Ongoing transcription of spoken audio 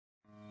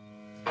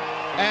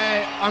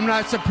I'm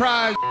not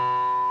surprised.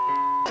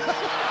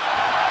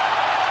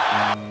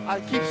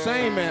 I keep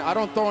saying, man, I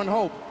don't throw in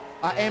hope.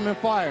 I aim and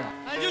fire.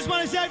 I just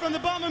want to say from the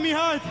bottom of my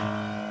heart,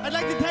 I'd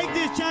like to take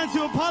this chance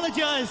to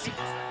apologize to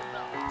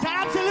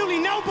absolutely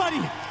nobody.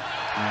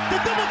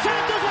 The double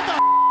champ does what the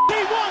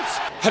he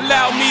wants.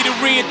 Allow me to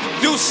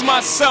reintroduce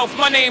myself.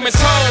 My name is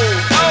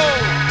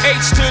Ho,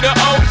 H to the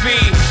OV.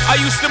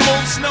 I used to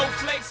move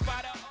snowflakes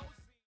by the OC.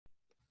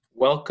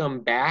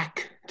 Welcome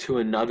back to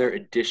another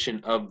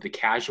edition of The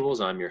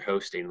Casuals. I'm your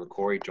host, Dane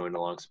LaCory, joined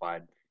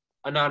alongside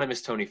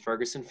anonymous Tony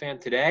Ferguson fan.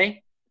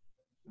 Today,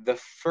 the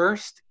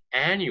first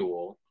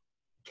annual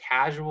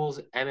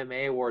Casuals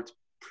MMA Awards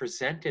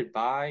presented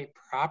by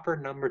Proper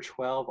Number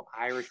 12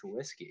 Irish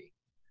Whiskey.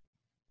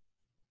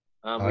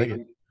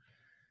 We're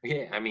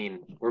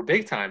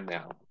big time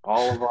now.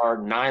 All of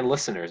our 9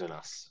 listeners and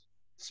us,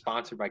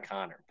 sponsored by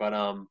Connor.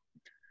 But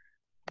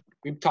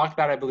we've talked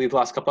about, I believe, the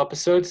last couple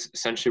episodes.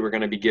 Essentially, we're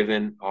going to be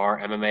given our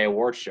MMA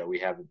awards show. We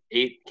have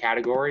 8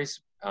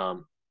 categories: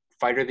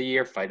 Fighter of the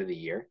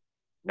Year,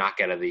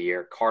 Knockout of the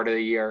Year, Card of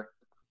the Year,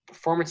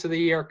 Performance of the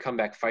Year,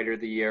 Comeback Fighter of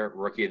the Year,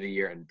 Rookie of the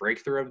Year, and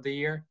Breakthrough of the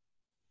Year.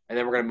 And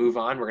then we're going to move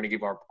on. We're going to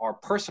give our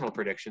personal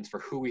predictions for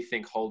who we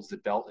think holds the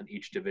belt in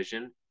each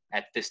division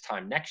at this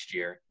time next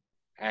year.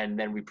 And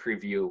then we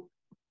preview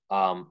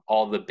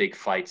all the big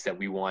fights that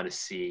we want to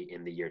see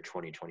in the year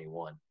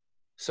 2021.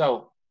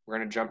 So we're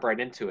going to jump right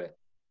into it.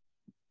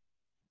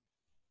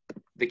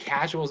 The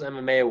Casuals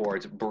MMA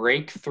Awards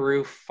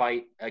Breakthrough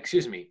Fighter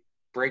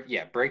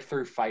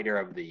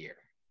of the Year.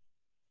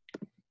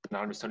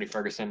 Anonymous Tony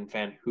Ferguson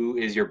fan, who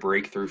is your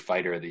Breakthrough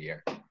Fighter of the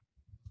Year?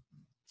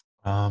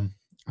 I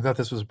thought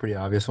this was a pretty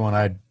obvious one.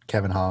 I had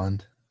Kevin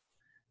Holland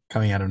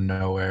coming out of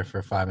nowhere for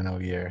a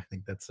 5-0 year. I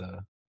think that's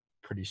a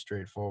pretty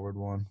straightforward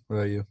one. What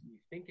about you? You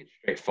think it's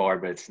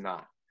straightforward, but it's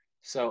not.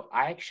 So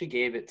I actually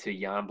gave it to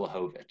Jan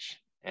Blachowicz,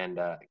 and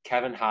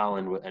Kevin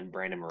Holland and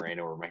Brandon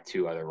Moreno were my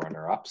 2 other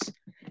runner-ups.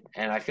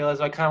 And I feel as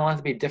though I kind of want it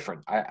to be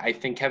different. I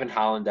think Kevin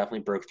Holland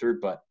definitely broke through,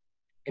 but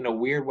in a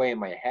weird way in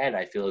my head,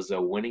 I feel as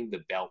though winning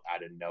the belt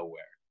out of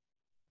nowhere,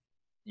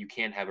 you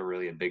can't have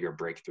a bigger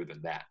breakthrough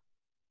than that.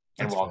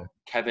 And That's while fair.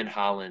 Kevin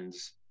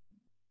Holland's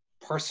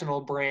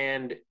personal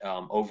brand,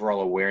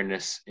 overall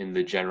awareness in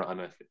the general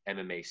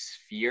MMA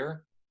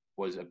sphere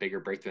was a bigger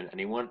breakthrough than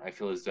anyone, I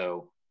feel as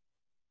though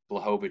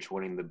Blachowicz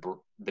winning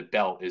the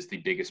belt is the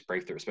biggest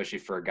breakthrough, especially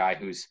for a guy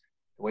who's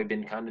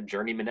been kind of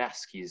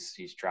journeyman-esque. He's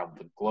traveled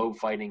the globe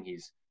fighting.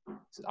 He's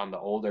on the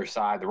older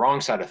side, the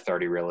wrong side of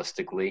 30,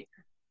 realistically.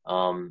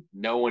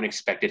 No one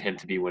expected him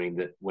to be winning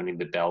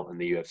the belt in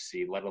the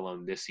UFC, let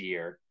alone this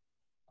year.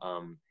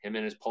 Him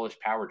and his Polish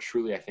power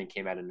truly, I think,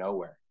 came out of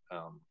nowhere.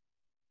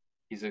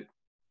 He's a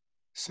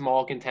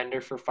small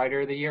contender for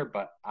Fighter of the Year,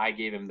 but I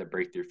gave him the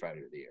Breakthrough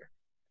Fighter of the Year.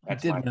 He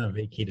did win a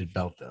vacated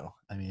belt, though.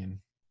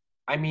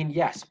 I mean,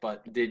 yes,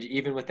 but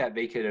even with that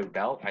vacated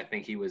belt, I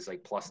think he was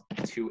like plus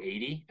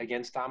 280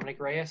 against Dominic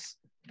Reyes.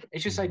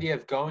 It's just idea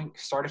of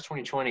start of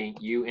 2020,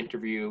 you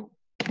interview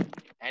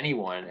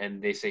anyone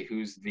and they say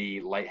who's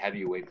the light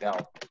heavyweight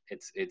belt.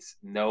 It's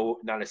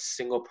not a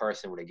single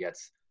person when it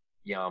gets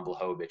Jan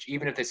Blachowicz.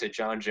 Even if they said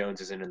John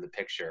Jones isn't in the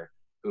picture,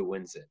 who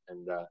wins it?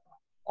 And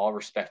all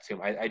respect to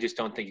him, I just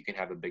don't think you can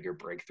have a bigger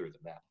breakthrough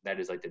than that. That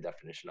is like the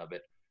definition of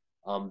it.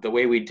 The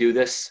way we do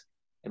this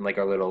and like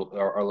our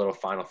little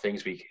final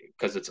things,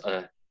 because it's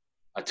a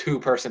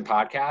 2-person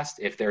podcast,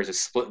 if there's a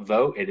split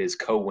vote, it is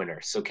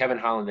co-winners. So Kevin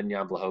Holland and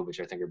Jan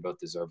Blachowicz, I think, are both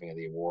deserving of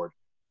the award.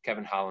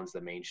 Kevin Holland's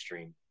the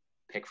mainstream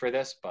pick for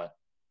this, but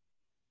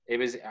it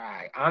was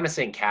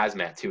honestly in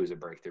Kazmat too is a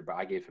breakthrough, but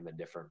I gave him a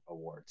different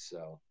award.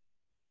 So,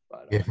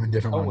 but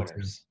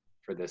co-winners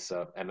for this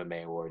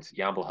MMA awards: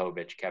 Jan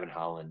Blachowicz, Kevin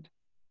Holland,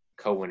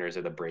 co-winners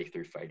of the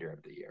Breakthrough Fighter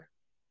of the Year.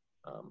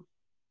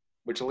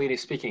 Which leading,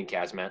 speaking of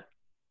Kazmat,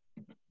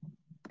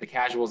 the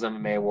Casuals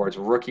MMA Awards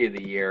Rookie of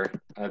the Year.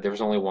 There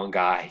was only one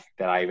guy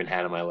that I even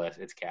had on my list.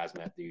 It's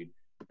Kazmat, dude.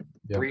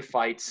 Yep. 3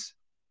 fights,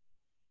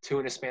 2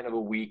 in a span of a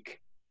week.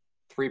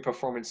 3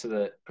 performance of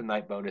the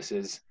night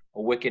bonuses,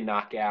 a wicked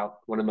knockout,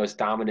 one of the most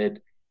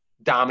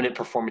dominant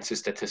performances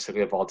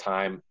statistically of all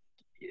time.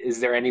 Is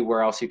there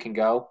anywhere else you can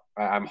go?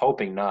 I'm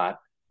hoping not,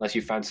 unless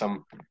you found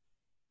some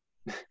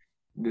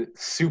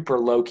super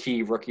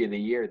low-key Rookie of the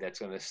Year that's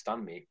going to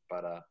stun me.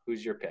 But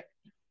who's your pick?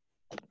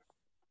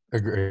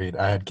 Agreed.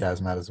 I had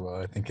Kazmat as well.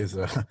 I think is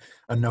a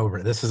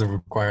no-brainer. This has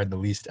required the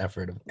least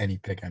effort of any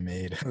pick I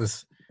made. It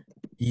was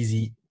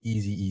easy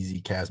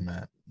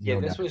Kazmat.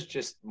 Yeah, this was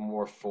just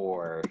more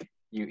for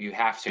you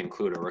have to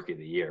include a Rookie of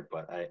the Year,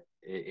 but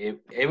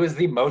it was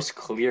the most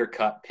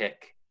clear-cut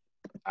pick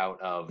out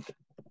of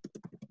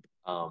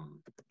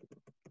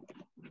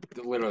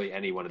literally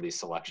any one of these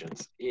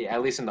selections.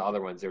 At least in the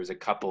other ones, there was a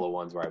couple of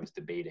ones where I was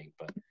debating,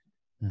 but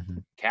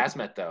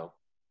Kazmat, though,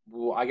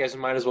 well, I guess we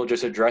might as well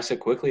just address it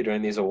quickly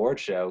during these award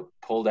show.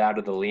 Pulled out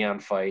of the Leon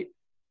fight.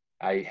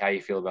 How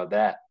you feel about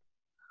that?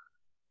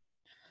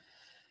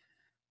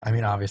 I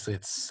mean, obviously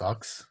it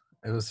sucks.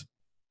 It was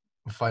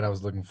a fight I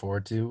was looking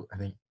forward to. I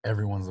think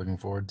everyone's looking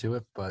forward to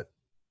it, but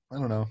I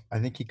don't know. I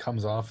think he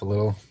comes off a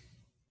little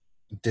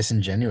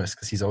disingenuous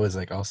because he's always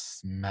like, I'll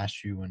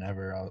smash you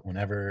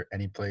whenever,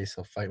 any place,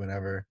 he'll fight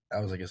whenever.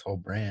 That was like his whole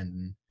brand,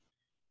 and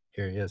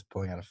here he is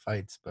pulling out of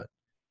fights. But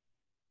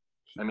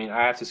I mean,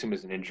 I have to assume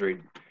it's an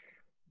injury.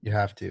 you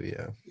have to,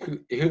 yeah.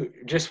 Who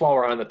just while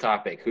we're on the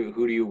topic, who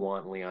do you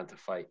want Leon to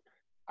fight?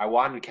 I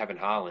wanted Kevin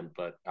Holland,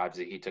 but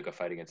obviously he took a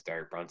fight against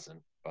Derek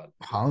Brunson. But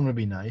Holland would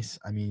be nice.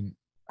 I mean,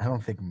 I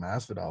don't think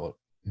Masvidal.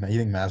 You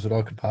think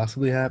Masvidal could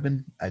possibly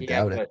happen? I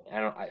doubt it.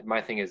 But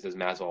my thing is, does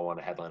Masvidal want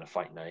to headline a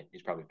fight night?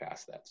 He's probably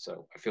past that,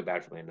 so I feel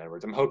bad for Leon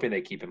Edwards. I'm hoping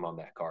they keep him on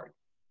that card.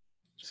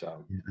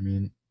 So I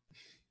mean,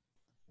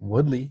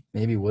 Woodley,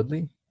 maybe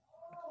Woodley.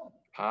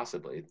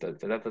 possibly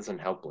that doesn't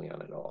help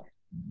Leon at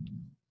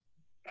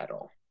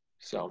all.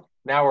 So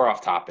now we're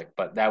off topic,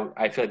 but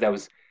I feel like that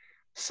was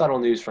subtle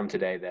news from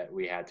today that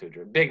we had to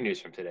address. Big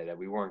news from today that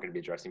we weren't going to be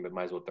addressing, but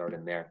might as well throw it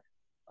in there.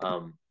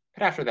 But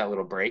after that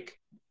little break,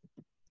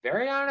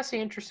 very honestly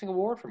interesting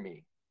award for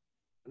me.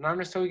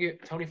 Anonymous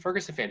Tony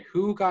Ferguson fan.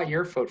 Who got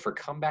your vote for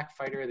comeback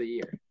fighter of the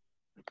year?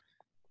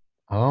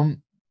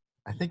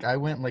 I think I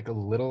went like a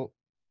little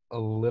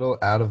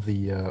out of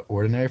the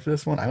ordinary for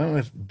this one. I went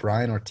with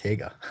Brian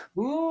Ortega.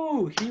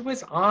 Ooh, he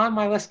was on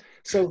my list.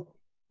 So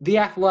The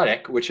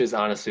Athletic, which is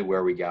honestly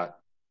where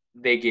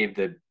they gave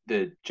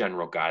the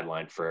general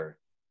guideline for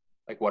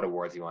like what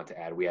awards you want to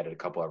add. We added a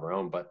couple of our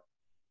own, but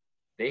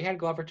they had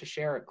Glover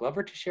Teixeira.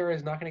 Glover Teixeira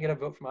is not going to get a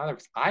vote from either of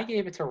us. I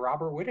gave it to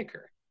Robert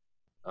Whittaker.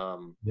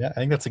 Yeah, I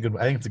think it's a good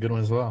one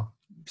as well.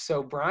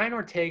 So Brian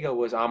Ortega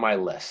was on my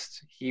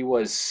list. He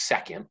was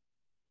second.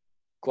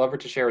 Glover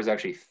Teixeira was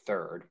actually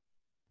third.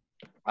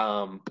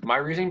 My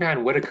reasoning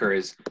behind Whittaker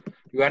is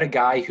you had a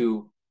guy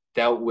who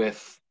dealt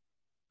with,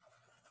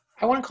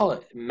 I wouldn't call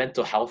it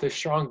mental health is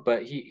strong,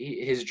 but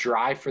his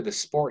drive for the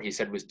sport, he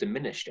said, was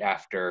diminished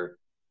after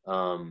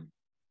the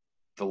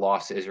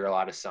loss to Israel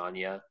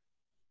Adesanya.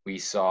 We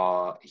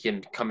saw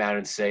him come out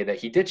and say that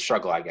he did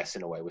struggle, I guess,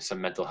 in a way with some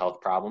mental health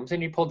problems.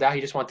 And he pulled out.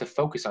 He just wanted to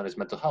focus on his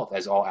mental health,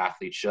 as all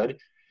athletes should.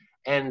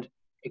 And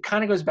it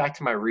kind of goes back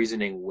to my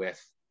reasoning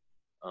with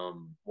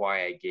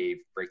why I gave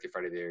Breakthrough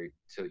Fighter there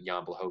to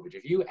Jan Blachowicz.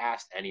 If you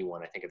asked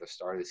anyone, I think at the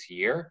start of this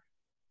year,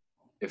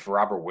 if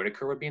Robert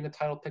Whittaker would be in the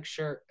title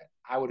picture,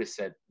 I would have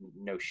said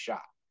no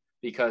shot,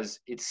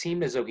 because it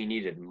seemed as though he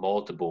needed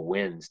multiple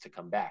wins to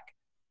come back.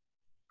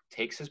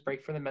 Takes his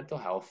break for the mental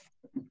health.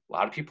 A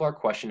lot of people are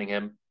questioning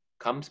him.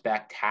 Comes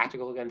back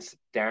tactical against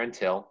Darren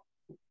Till.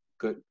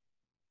 Good.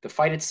 The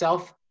fight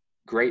itself,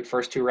 great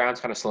first 2 rounds,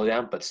 kind of slow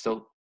down, but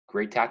still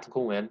great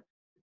tactical win.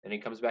 And he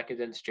comes back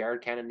against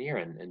Jared Cannonier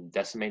and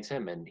decimates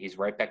him. And he's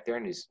right back there,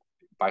 and he's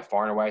by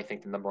far and away, I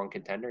think, the number 1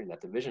 contender in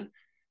that division.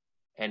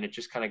 And it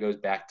just kind of goes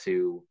back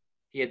to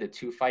he had the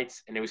 2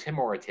 fights, and it was him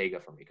or Ortega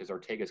for me, because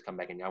Ortega's come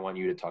back, and I want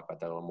you to talk about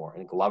that a little more.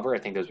 And Glover, I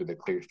think those were the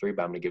clear 3,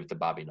 but I'm going to give it to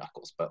Bobby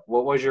Knuckles. But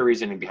what was your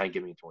reasoning behind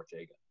giving it to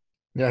Ortega?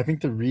 Yeah, I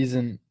think the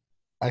reason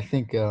I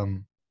gave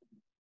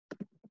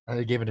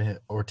it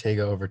to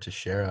Ortega over to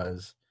Teixeira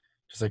is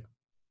just like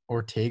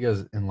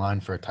Ortega's in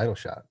line for a title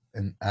shot,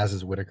 and as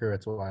is Whittaker.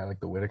 That's why I like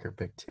the Whittaker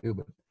pick too.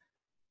 But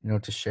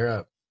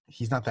Teixeira,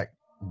 he's not that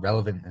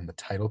relevant in the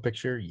title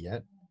picture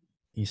yet.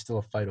 He's still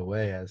a fight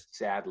away. As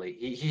sadly,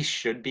 he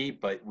should be,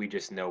 but we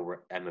just know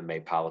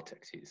MMA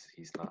politics.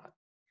 He's not.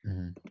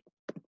 Mm-hmm.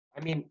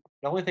 I mean,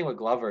 the only thing with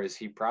Glover is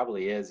he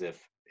probably is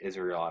if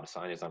Israel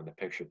Adesanya is not in the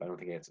picture, but I don't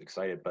think he gets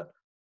excited. But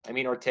I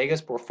mean,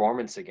 Ortega's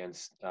performance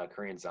against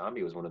Korean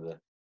Zombie was one of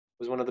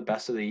the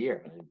best of the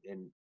year,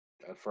 and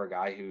for a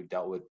guy who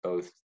dealt with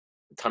both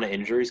a ton of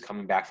injuries,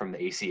 coming back from the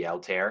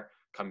ACL tear,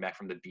 coming back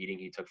from the beating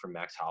he took from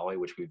Max Holloway,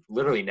 which we've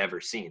literally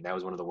never seen. That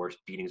was one of the worst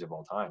beatings of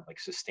all time, like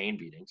sustained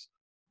beatings.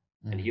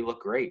 And he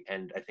looked great.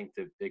 And I think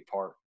the big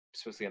part,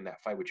 especially on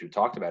that fight, which you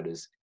talked about,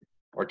 is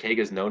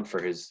Ortega's known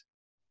for his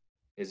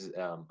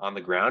on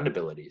the ground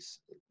abilities.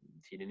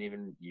 He didn't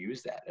even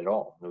use that at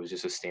all. It was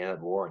just a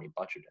stand-up war, and he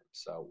butchered him.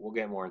 So we'll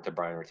get more into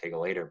Brian Ortega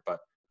later. But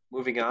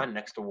moving on,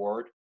 next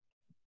award,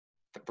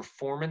 the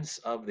performance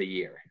of the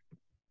year.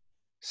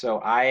 So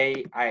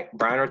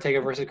Brian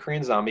Ortega versus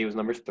Korean Zombie was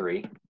number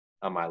 3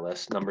 on my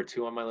list. Number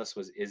 2 on my list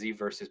was Izzy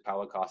versus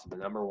Paulo Costa. But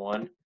number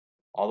 1,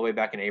 all the way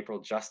back in April,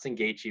 Justin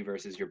Gaethje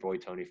versus your boy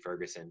Tony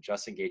Ferguson.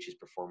 Justin Gaethje's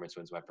performance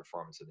wins my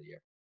performance of the year.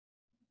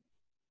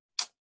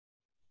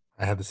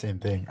 I had the same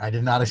thing. I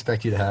did not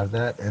expect you to have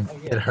that, and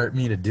It hurt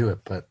me to do it.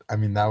 But I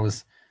mean, that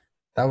was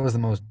the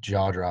most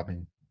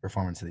jaw-dropping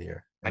performance of the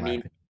year. I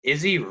mean,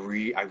 Izzy,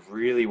 I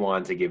really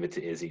wanted to give it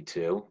to Izzy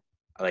too.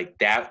 Like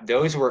that,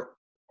 those were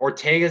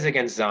Ortega's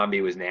against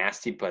Zombie was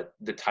nasty, but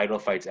the title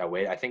fights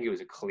outweighed. I think it was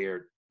a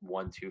clear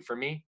 1-2 for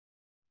me.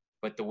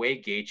 But the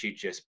way Gaethje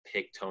just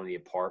picked Tony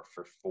apart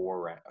for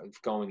 4 rounds,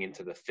 going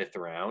into the 5th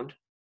round,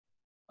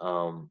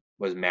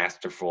 was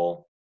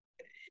masterful.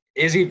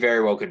 Izzy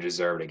very well could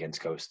deserve it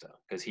against Costa,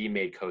 because he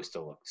made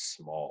Costa look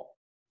small.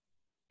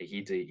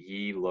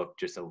 He looked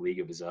just a league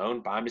of his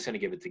own. But I'm just going to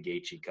give it to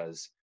Gaethje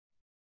because,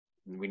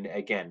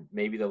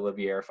 maybe the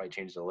Oliveira fight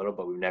changed a little,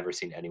 but we've never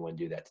seen anyone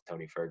do that to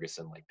Tony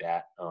Ferguson like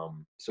that.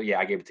 So, yeah,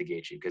 I gave it to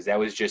Gaethje because that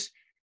was just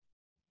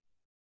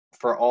 –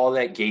 for all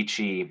that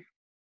Gaethje –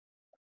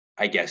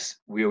 I guess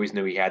we always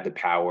knew he had the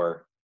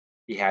power.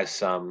 He has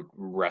some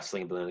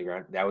wrestling ability on the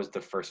ground. That was the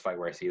first fight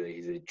where I see that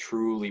he's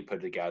truly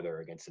put together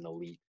against an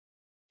elite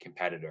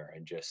competitor,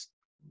 and just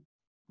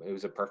it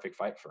was a perfect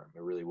fight for him.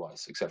 It really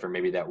was, except for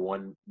maybe that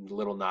one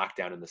little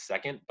knockdown in the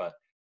second. But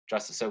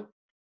Justin, so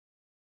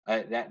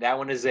that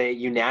one is a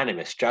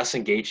unanimous.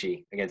 Justin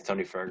Gaethje against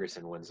Tony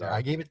Ferguson wins. Yeah,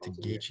 I gave it to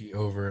Gaethje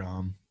over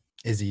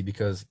Izzy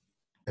because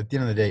at the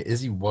end of the day,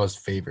 Izzy was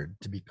favored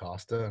to beat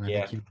Costa, and I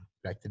think he was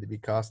expected to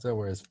beat Costa,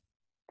 whereas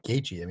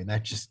Gaethje, I mean,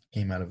 that just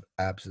came out of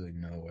absolutely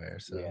nowhere.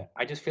 So yeah,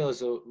 I just feel as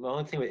though the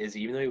only thing with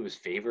Izzy, even though he was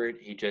favored,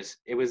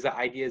 it was the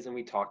ideas, and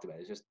we talked about it.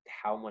 It's just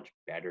how much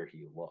better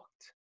he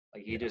looked.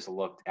 Like he just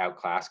looked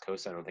outclassed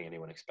Costa. I don't think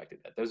anyone expected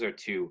that. Those are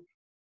two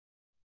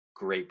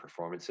great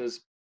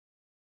performances.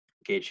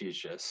 Gaethje is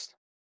just.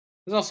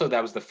 There's also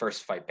that was the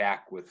first fight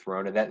back with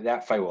Rona.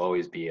 That fight will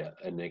always be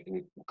an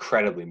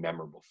incredibly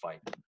memorable fight.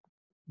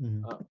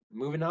 Mm-hmm.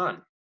 Moving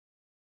on,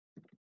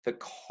 the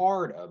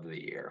card of the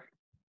year.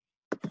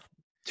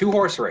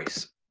 2-horse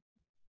race.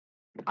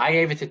 I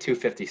gave it to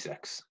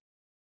 256.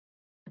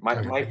 I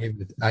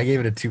gave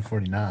it a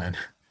 249.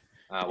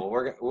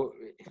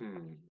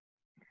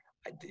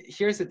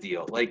 Here's the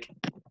deal. Like,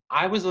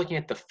 I was looking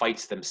at the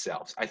fights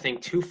themselves. I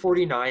think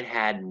 249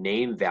 had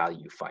name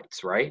value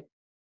fights, right?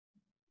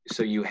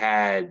 So you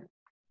had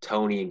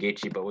Tony and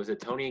Gaethje, but was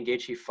it Tony and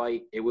Gaethje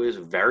fight? It was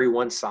very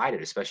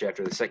one-sided, especially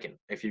after the second.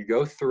 If you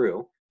go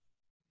through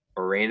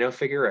Moreno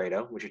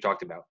Figueiredo, which we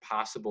talked about,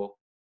 possible.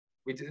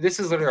 This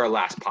is literally our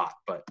last pot,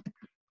 but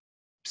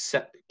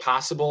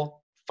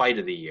possible fight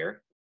of the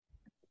year.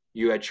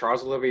 You had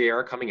Charles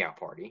Oliveira coming out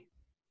party,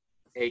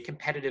 a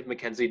competitive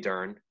Mackenzie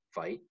Dern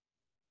fight.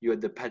 You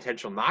had the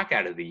potential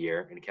knockout of the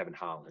year in Kevin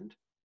Holland.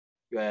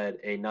 You had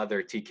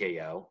another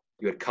TKO.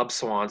 You had Cub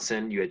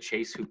Swanson. You had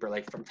Chase Hooper.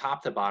 Like from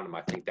top to bottom,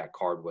 I think that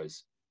card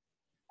was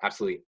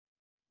absolutely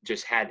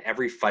just had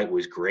every fight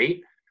was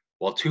great.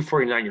 While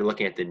 249, you're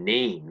looking at the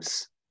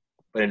names.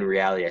 But in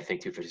reality, I think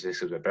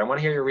 256 was better. But I want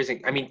to hear your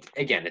reasoning. I mean,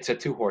 again, it's a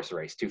 2-horse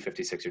race,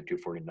 256 or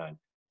 249.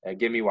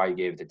 Give me why you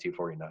gave it to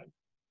 249.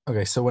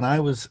 Okay, so when I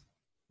was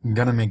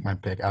going to make my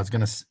pick, I was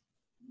going to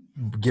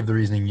give the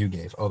reasoning you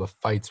gave. Oh, the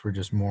fights were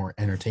just more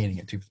entertaining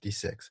at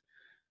 256.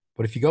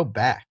 But if you go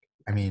back,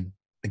 I mean,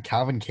 the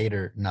Calvin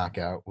Kattar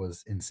knockout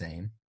was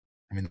insane.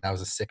 I mean, that was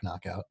a sick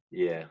knockout.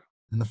 Yeah.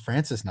 And the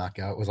Francis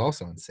knockout was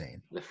also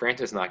insane. The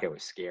Francis knockout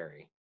was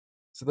scary.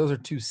 So those are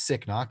two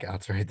sick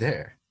knockouts right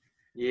there.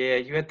 Yeah,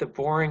 you had the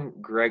boring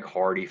Greg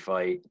Hardy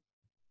fight.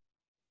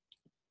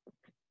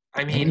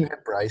 I mean, and you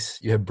had Bryce.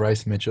 You had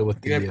Bryce Mitchell with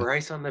you had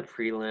Bryce on the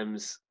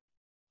prelims.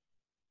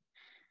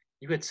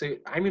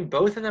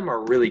 Both of them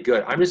are really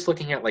good. I'm just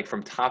looking at like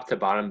from top to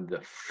bottom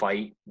the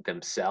fight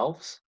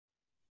themselves.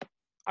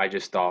 I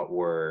just thought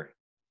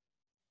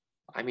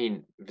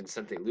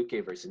Vicente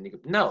Luque versus Nico.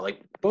 No,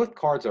 like both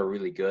cards are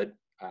really good.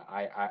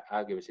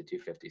 I'll give it to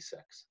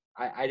 256.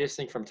 I just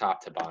think from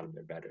top to bottom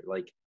they're better.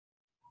 Like,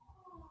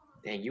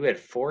 dang, you had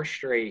 4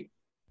 straight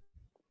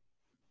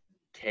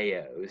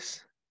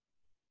KOs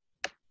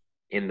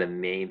in the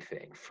main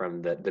thing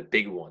from the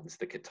big ones,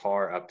 the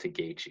Qatar up to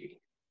Gaethje.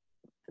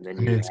 And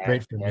then you had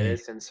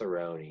Pettis and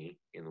Cerrone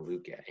in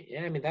Luque.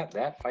 Yeah, I mean,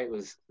 that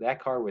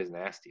card was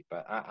nasty.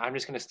 But I'm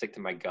just going to stick to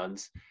my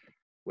guns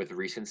with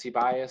recency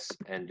bias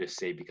and just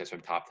say because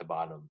from top to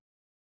bottom,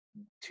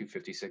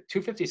 256.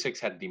 256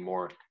 had the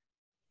more,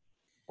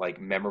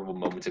 like, memorable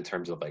moments in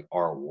terms of, like,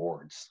 our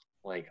awards.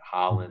 Like,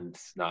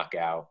 Holland's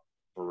knockout,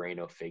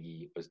 Moreno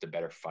Figgy was the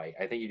better fight.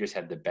 I think you just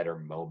had the better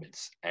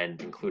moments,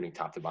 and including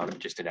top to bottom,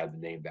 just didn't have the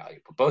name value.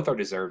 But both are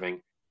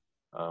deserving.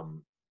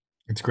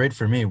 It's great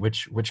for me.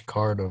 Which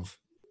card of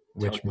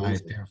which my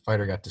favorite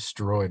fighter got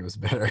destroyed was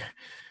better.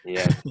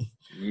 Yeah,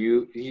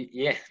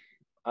 yeah.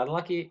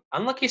 Unlucky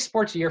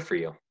sports year for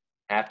you.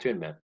 Have to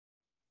admit,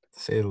 to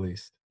say the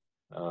least.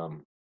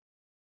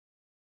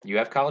 You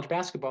have college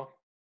basketball.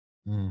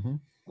 Mm-hmm.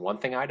 One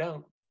thing I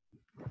don't.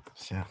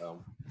 Yeah.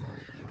 So,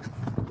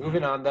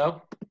 moving on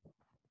though.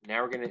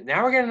 Now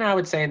I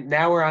would say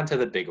we're on to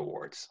the big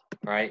awards.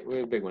 All right, we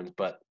have big ones,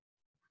 but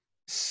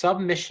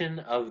submission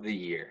of the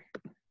year.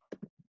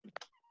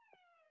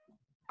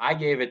 I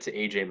gave it to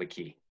AJ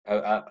McKee,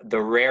 the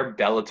rare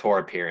Bellator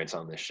appearance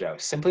on this show,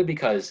 simply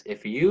because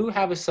if you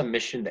have a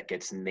submission that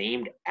gets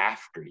named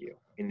after you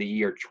in the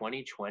year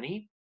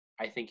 2020,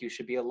 I think you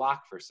should be a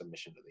lock for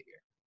submission of the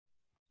year.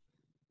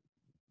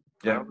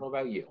 Yeah. I don't know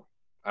about you.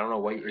 I don't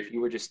know if you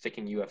were just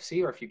sticking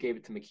UFC or if you gave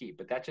it to McKee,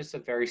 but that's just a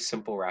very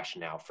simple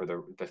rationale for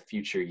the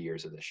future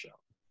years of this show.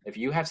 If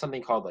you have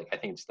something called, like, I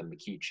think it's the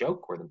McKee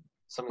choke or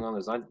something along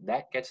those lines,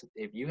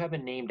 if you have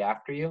it named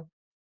after you,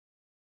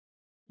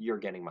 you're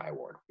getting my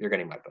award. You're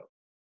getting my vote.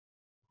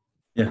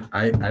 Yeah,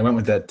 I went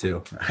with that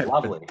too.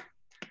 Lovely.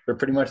 For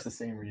pretty much the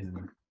same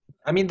reason.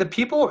 I mean, a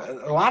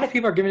lot of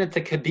people are giving it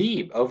to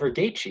Khabib over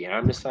Gaethje, and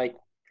I'm just like,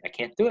 I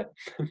can't do it.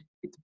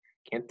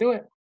 Can't do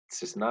it.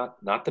 It's just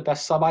not the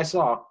best sub I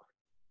saw.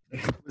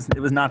 It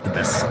was not the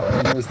best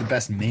sub. It was the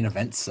best main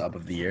event sub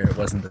of the year. It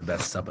wasn't the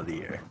best sub of the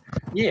year.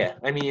 Yeah,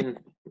 I mean,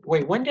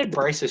 Wait, when did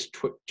Bryce's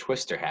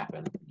twister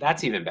happen?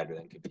 That's even better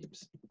than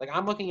Khabib's. Like,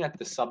 I'm looking at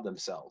the sub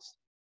themselves.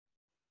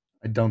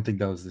 I don't think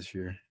that was this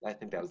year. I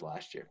think that was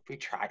last year. He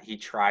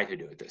tried to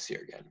do it this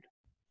year again.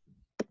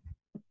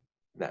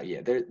 No,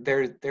 yeah,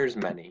 there's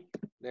many.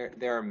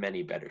 There are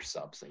many better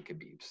subs than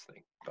Khabib's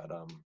thing. But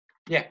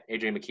yeah,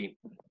 Adrian McKee.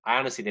 I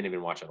honestly didn't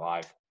even watch it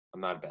live. I'm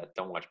not a bet.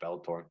 Don't watch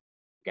Bellator.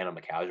 Again, I'm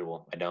a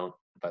casual. I don't.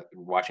 But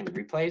watching the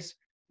replays,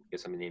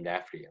 get something named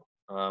after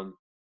you.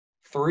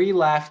 3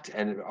 left,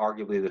 and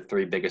arguably the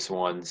 3 biggest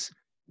ones.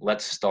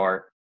 Let's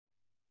start.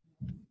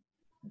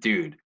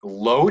 Dude,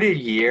 loaded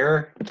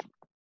year,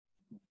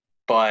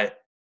 but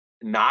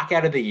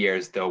knockout of the year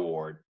is the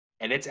award.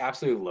 And it's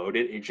absolutely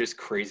loaded. It's just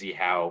crazy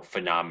how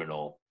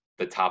phenomenal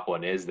the top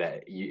one is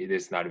that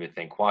it's not even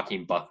think.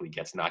 Joaquin Buckley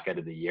gets knockout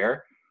of the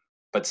year.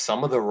 But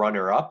some of the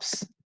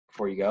runner-ups,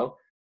 before you go,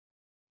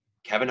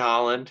 Kevin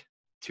Holland,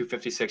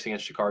 256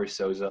 against Shikari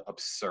Souza,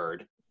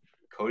 absurd.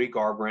 Cody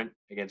Garbrandt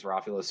against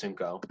Rafael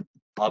Asunko,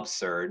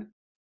 absurd.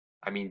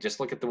 I mean, just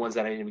look at the ones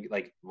that I didn't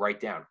even write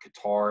down.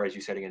 Qatar, as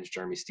you said, against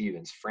Jeremy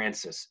Stevens.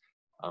 Francis,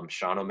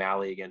 Sean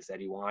O'Malley against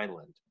Eddie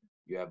Wineland.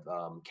 You have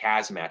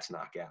Kazmat's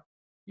knockout.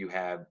 You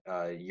have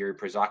Yuri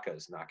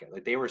Przaka's knockout.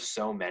 Like, they were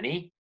so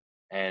many,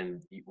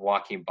 and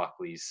Joaquin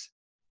Buckley's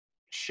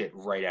shit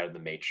right out of the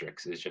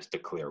Matrix is just a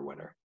clear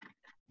winner.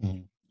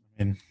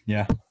 And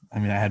yeah, I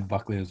mean, I had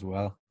Buckley as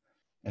well.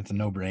 It's a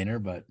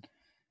no-brainer, but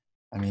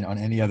I mean, on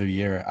any other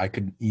year, I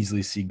could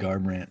easily see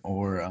Garbrandt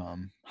or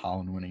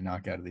Holland winning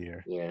knockout of the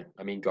year. Yeah,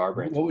 I mean,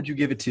 Garbrandt. What would you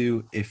give it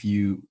to if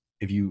you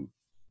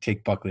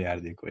take Buckley out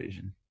of the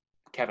equation?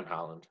 Kevin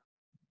Holland.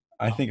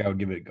 I think I would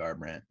give it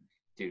Garbrandt.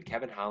 Dude,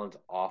 Kevin Holland's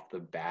off the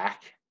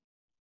back.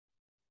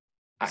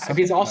 I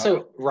mean,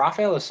 also,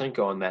 Rafael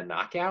Asunko on that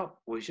knockout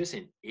was just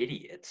an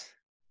idiot.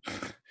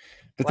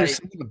 But there's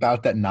something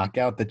about that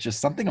knockout that just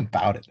something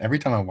about it. Every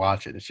time I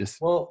watch it, it's just.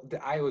 Well,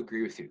 I would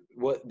agree with you.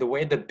 The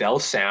way the bell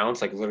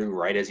sounds, like literally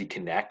right as he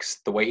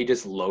connects, the way he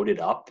just loaded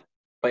up.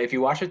 But if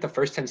you watch it the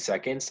first 10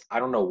 seconds, I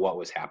don't know what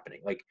was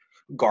happening. Like,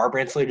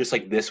 Garbrandt's literally just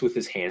like this with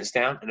his hands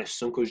down, and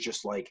Asunko's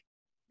just like,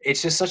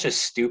 it's just such a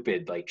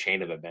stupid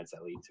chain of events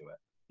that lead to it.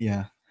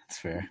 Yeah, that's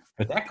fair.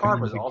 But that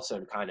card was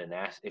also kind of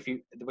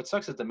nasty. What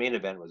sucks is the main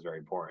event was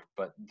very boring,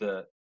 but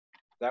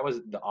that was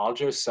the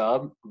Aljo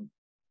sub.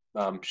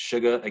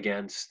 Suga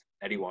against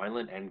Eddie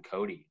Wineland and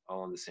Cody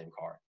all on the same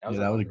card. That was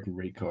a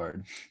great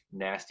card.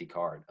 Nasty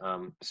card.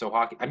 So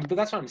hockey. I mean, but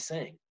that's what I'm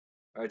saying.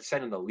 I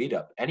said in the lead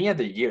up. Any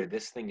other year,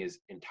 this thing is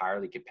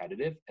entirely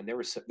competitive, and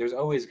there's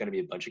always going to be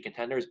a bunch of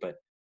contenders. But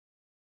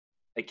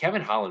like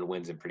Kevin Holland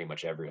wins in pretty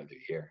much every other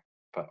year.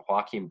 But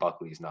Joaquin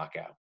Buckley's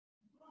knockout.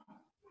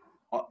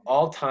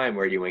 All time,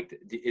 where do you rank?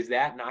 Is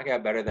that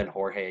knockout better than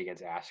Jorge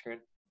against Askren?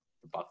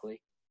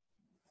 Buckley.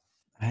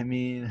 I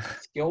mean,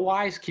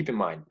 skill-wise, keep in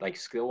mind,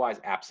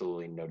 skill-wise,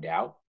 absolutely no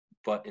doubt.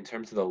 But in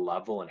terms of the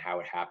level and how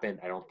it happened,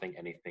 I don't think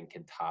anything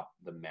can top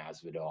the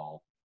Masvidal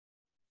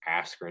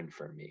Askren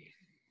for me.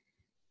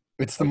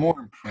 It's the more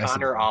impressive.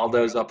 Conor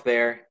Aldo's up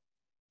there.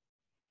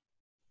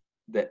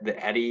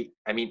 The Eddie,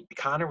 I mean,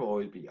 Conor will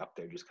always be up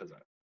there just because I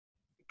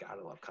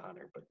gotta love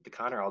Conor. But the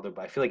Conor Aldo,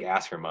 but I feel like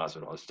Askren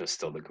Masvidal is just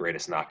still the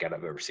greatest knockout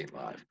I've ever seen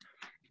live.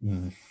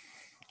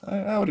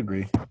 I would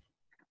agree.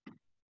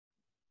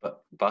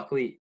 But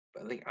Buckley.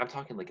 But I'm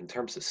talking in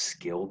terms of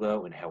skill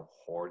though, and how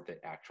hard the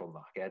actual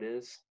knockout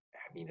is.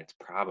 I mean, it's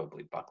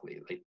probably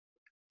Buckley.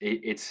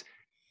 It's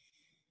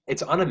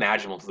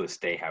unimaginable to this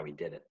day how he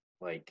did it.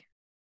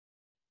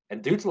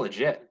 And dude's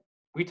legit.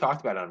 We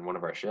talked about it on one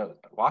of our shows.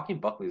 Joaquin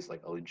Buckley is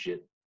a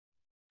legit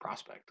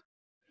prospect.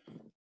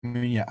 I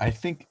mean, yeah, I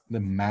think the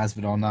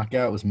Masvidal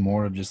knockout was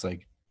more of just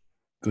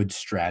good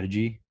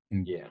strategy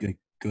and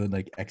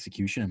good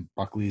execution, and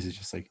Buckley's is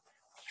just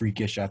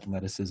freakish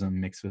athleticism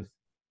mixed with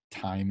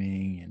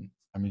timing and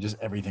I mean just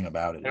everything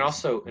about it. And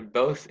also in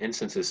both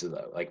instances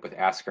though, with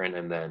Askren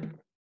and then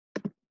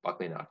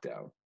Buckley knocked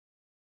out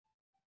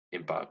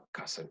in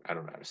Buckcuss, I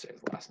don't know how to say his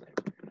last name,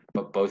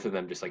 but both of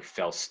them just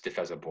fell stiff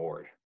as a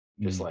board,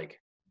 just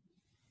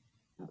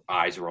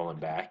eyes rolling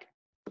back.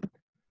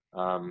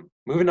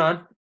 Moving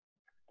on.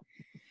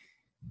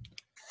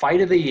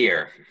 Fight of the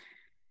year.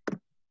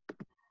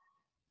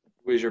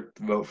 What was your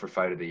vote for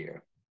fight of the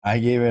year? I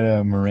gave it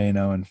a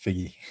Moreno and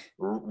Figgy.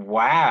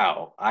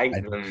 Wow, I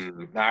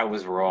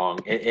was wrong.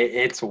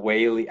 It's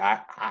Whaley.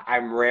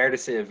 I'm rare to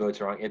say the vote's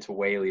wrong. It's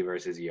Whaley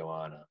versus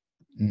Joanna.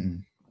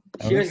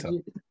 Here's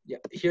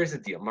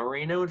the deal: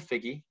 Moreno and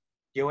Figgy,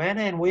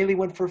 Joanna and Whaley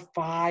went for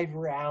 5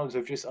 rounds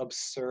of just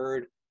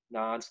absurd,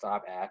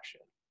 nonstop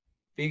action.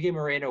 Figgy and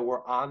Moreno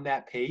were on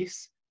that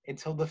pace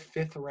until the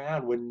 5th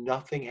round when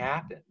nothing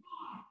happened.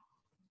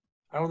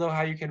 I don't know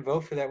how you can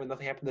vote for that when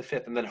nothing happened in the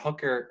 5th, and then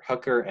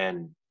Hooker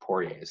and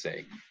Poirier is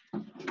a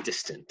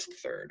distant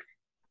third.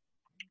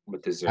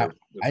 But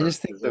I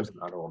just think an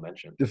honorable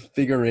mention. The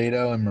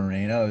Figueiredo and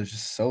Moreno is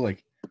just so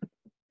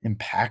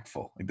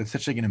impactful. That's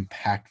such an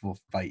impactful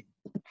fight.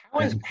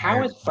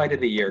 How is fight of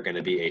the year going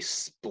to be a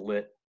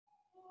split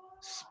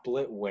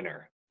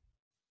winner?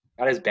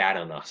 That is bad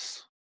on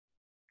us.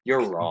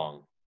 You're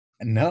wrong.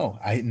 No,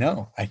 I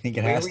think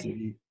it has to Whaley-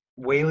 be.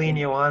 Whaley and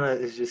Joanna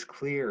is just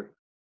clear.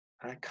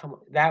 Come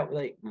on, that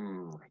like, oh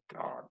my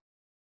god.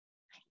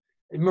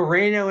 If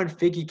Moreno and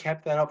Figgy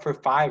kept that up for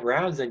 5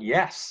 rounds, then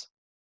yes,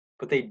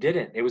 but they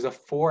didn't. It was a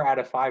 4 out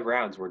of 5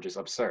 rounds were just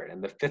absurd,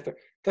 and the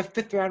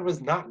fifth round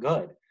was not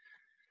good.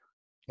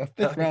 The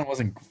fifth round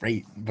wasn't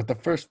great, but the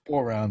first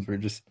 4 rounds were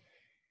just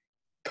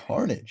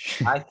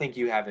carnage. I think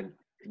you haven't.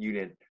 You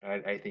didn't.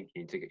 I think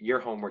you need to. Your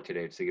homework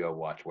today is to go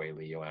watch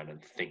Whaley, Joanna,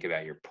 and think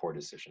about your poor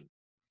decision.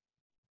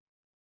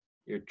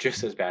 You're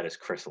just as bad as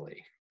Chris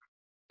Lee.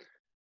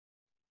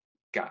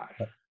 God,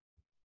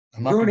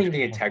 I'm not ruining gonna-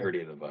 the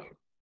integrity of the vote.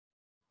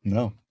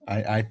 No,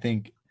 I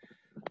think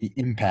the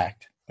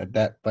impact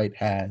that fight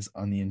has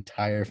on the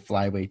entire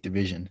flyweight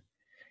division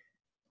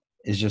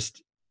is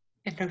just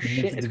And no I mean,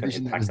 shit, it's a it's going to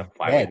division that impact was the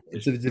flyweight dead.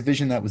 division. It's a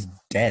division that was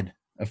dead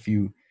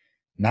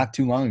not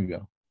too long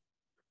ago,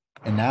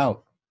 and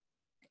now,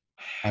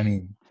 I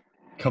mean,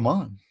 come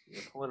on.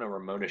 You're pulling a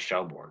Ramona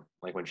Shelbourne,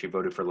 like when she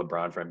voted for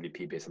LeBron for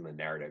MVP based on the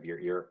narrative.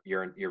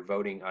 You're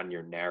voting on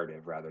your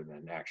narrative rather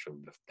than the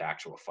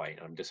actual fight.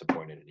 I'm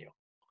disappointed in you.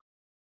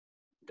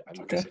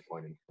 I'm Okay.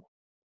 disappointed.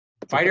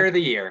 Fighter of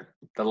the year,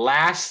 the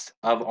last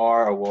of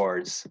our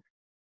awards.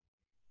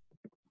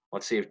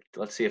 Let's see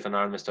if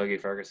anonymous Dougie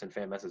Ferguson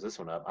fan messes this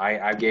one up.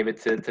 I gave it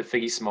to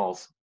Figgy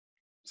Smalls.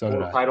 So did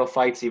 4 I. title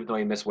fights, even though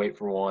he missed weight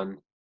for 1.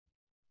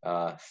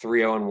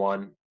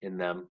 3-0-1 in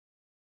them.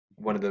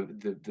 One of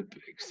the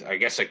I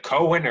guess a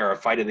co-winner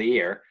of fight of the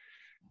year.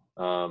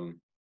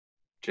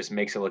 Just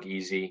makes it look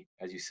easy,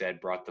 as you said.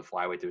 Brought the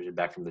flyweight division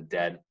back from the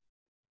dead.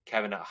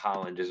 Kevin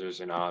Holland deserves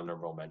an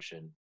honorable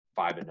mention.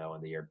 5-0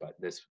 in the year, but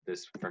this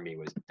for me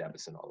was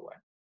Debison all the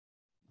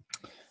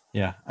way.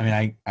 Yeah, I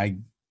mean,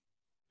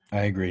 I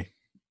agree.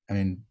 I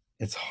mean,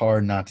 it's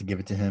hard not to give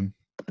it to him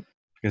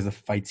because the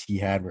fights he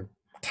had were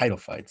title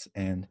fights,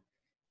 and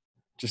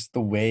just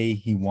the way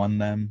he won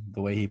them,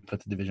 the way he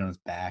put the division on his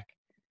back,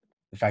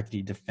 the fact that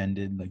he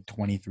defended like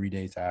 23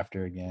 days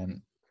after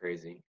again,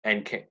 Crazy.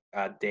 And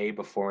a day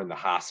before in the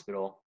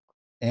hospital.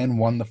 and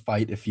won the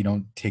fight if you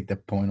don't take the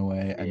point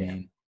away. I Yeah.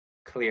 mean,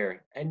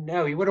 Clear. And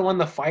no, he would have won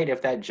the fight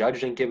if that judge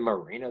didn't give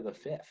Moreno the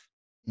 5th.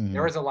 mhm.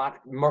 There was a lot.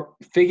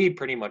 Figgy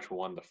pretty much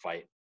won the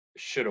fight.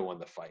 Should have won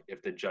the fight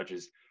if the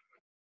judges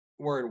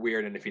weren't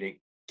weird and if he didn't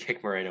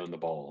kick Moreno in the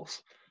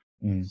balls.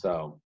 Mhm.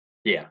 So,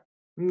 yeah,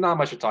 not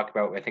much to talk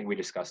about. I think we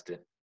discussed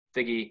it.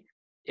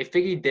 If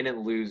Figgy didn't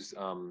lose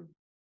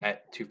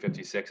at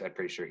 256, I'm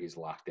pretty sure he's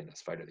locked in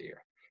as fight of the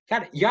year.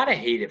 You gotta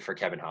hate it for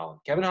Kevin Holland.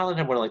 Kevin Holland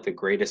had one of like the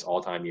greatest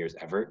all-time years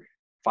ever.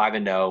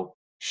 5-0,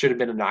 should have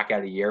been a knockout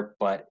of the year,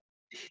 but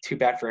too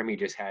bad for him. He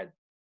just had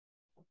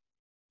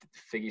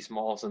Figgy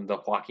Smalls and the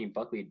Joaquin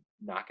Buckley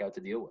knockout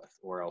to deal with,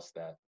 or else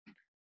that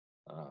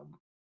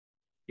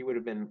he would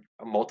have been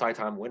a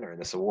multi-time winner in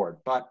this award.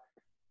 But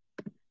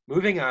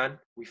moving on,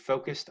 we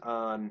focused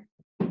on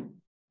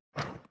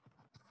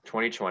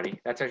 2020.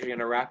 That's actually going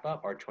to wrap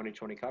up our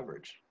 2020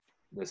 coverage.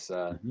 This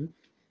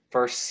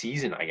first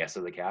season, I guess,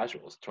 of the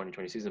Casuals,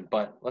 2020 season.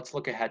 But let's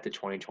look ahead to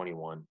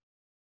 2021,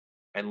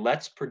 and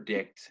let's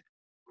predict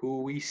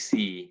who we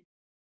see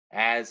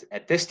as,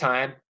 at this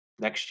time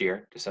next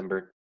year,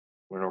 December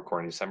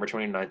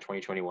 29th,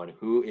 2021,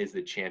 who is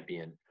the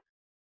champion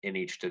in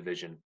each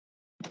division.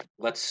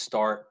 Let's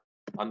start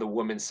on the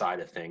women's side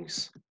of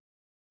things.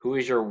 Who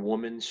is your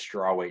women's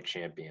strawweight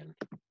champion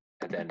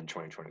at the end of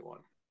 2021?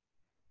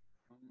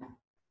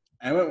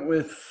 I went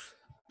with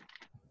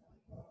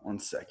one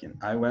second.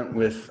 I went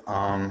with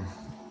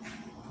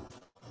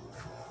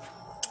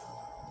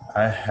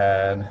I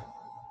had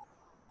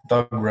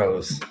Thug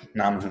Rose,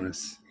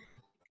 Namajunas.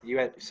 You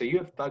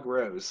have Thug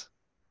Rose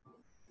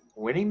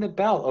winning the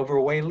belt over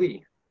Wei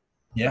Lee.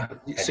 Yeah.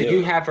 So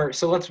you have her.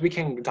 So we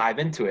can dive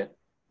into it.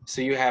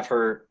 So you have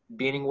her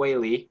beating Wei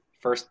Lee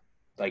first,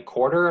 like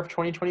quarter of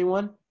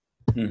 2021,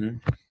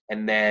 and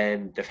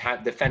then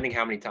defending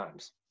how many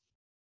times?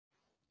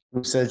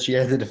 Who said she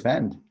had to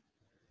defend?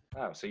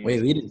 Oh, so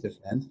Wait, Lee didn't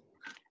defend.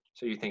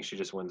 So you think she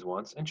just wins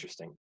once?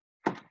 Interesting.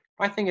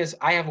 My thing is,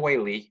 I have Wei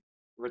Lee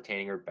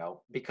retaining her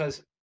belt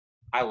because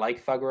I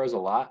like Thug Rose a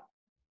lot,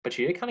 but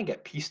she did kind of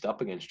get pieced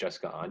up against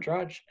Jessica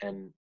Andrade,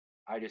 and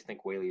I just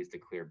think Wei Lee is the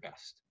clear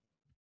best.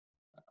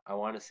 I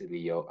want to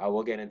see I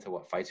will get into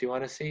what fights we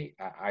want to see.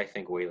 I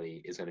think Wei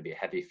Lee is going to be a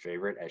heavy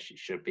favorite, as she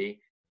should be,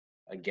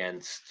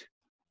 against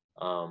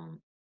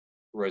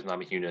Rose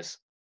Namajunas.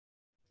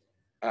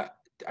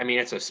 I mean,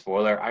 it's a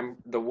spoiler.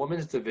 The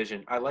women's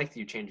division. I like that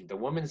you changed it. The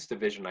women's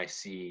division I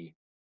see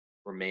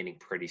remaining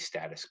pretty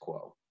status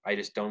quo. I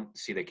just don't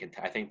see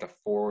I think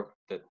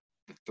the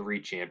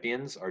 3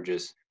 champions are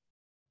just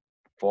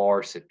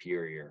far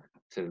superior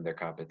to their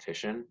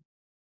competition,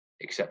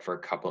 except for a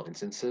couple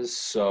instances.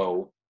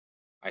 So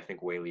I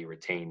think Wei Lee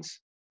retains.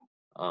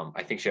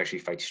 I think she actually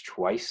fights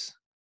twice.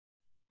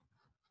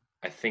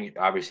 I think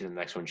obviously the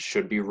next one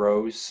should be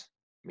Rose.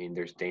 I mean,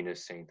 there's Dana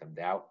saying them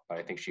doubt, but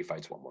I think she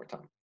fights one more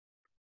time.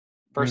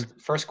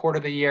 First quarter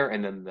of the year,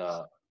 and then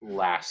the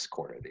last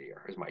quarter of the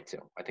year is my 2.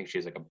 I think she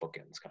has like a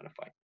bookends kind of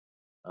fight.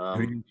 Who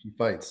do you think she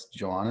fights?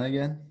 Joanna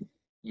again?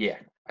 Yeah,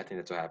 I think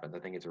that's what happened. I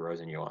think it's Rose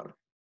and Joanna.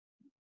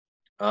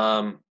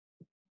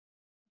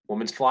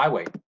 Women's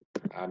flyweight.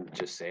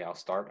 I'll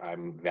start.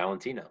 I'm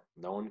Valentina.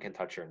 No one can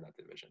touch her in that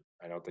division.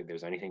 I don't think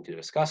there's anything to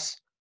discuss.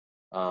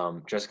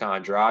 Jessica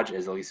Andrade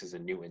is at least a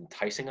new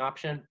enticing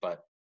option,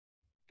 but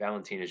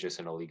Valentina is just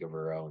in a league of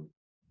her own.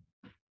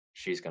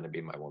 She's going to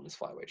be my women's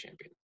flyweight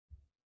champion.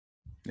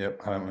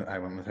 Yep, I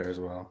went with her as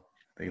well.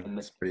 I think And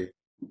it's pretty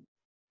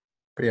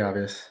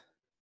obvious.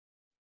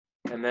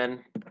 And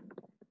then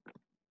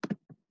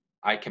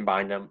I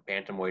combined them,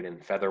 bantamweight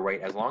and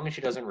featherweight. As long as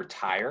she doesn't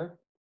retire,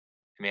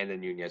 Amanda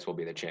Nunes will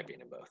be the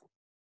champion in both.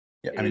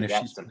 Yeah, It I mean, is if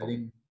that she's simple.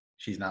 fighting,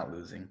 she's not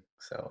losing.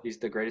 So She's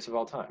the greatest of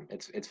all time.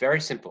 It's very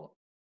simple.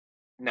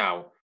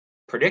 Now,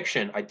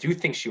 prediction, I do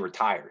think she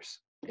retires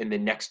in the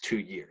next 2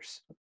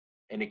 years.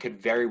 And it could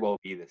very well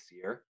be this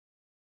year.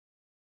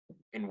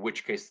 In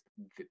which case,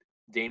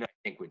 Dana, I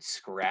think, would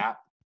scrap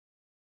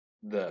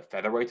the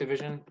featherweight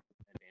division.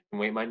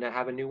 And bantamweight might not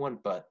have a new one,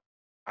 but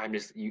I'm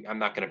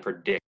not going to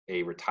predict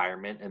a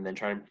retirement and then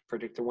try and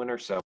predict a winner.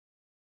 So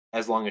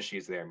as long as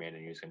she's there, Amanda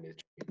Nunes is going to be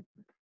the champion.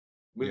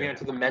 Moving on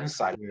to the men's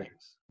side of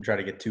things. try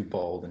to get too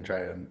bold and try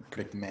to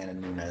predict Amanda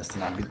Nunes to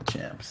not be the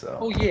champ. So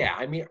Oh yeah,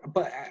 I mean,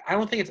 but I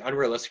don't think it's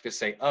unrealistic to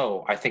say,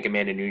 oh, I think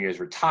Amanda Nunes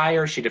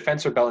retires, she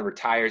defends her belt and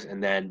retires,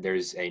 and then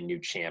there's a new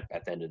champ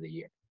at the end of the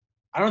year.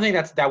 I don't think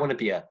that wouldn't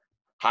be a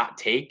hot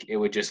take. It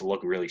would just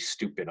look really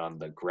stupid on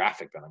the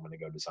graphic that I'm going to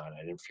go design.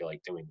 I didn't feel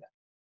like doing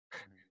that.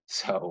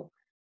 So,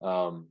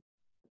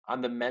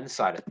 on the men's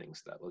side of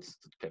things, though, let's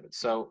pivot.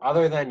 So,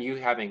 other than you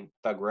having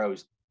Thug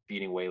Rose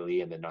beating Wei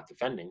Lee and then not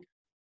defending,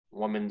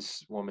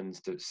 women's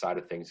side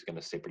of things is going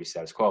to stay pretty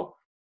status quo.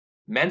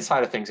 Men's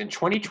side of things in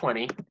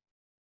 2020,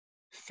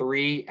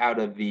 3 out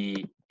of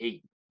the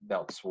 8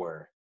 belts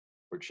were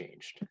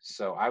changed.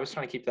 So I was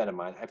trying to keep that in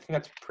mind. I think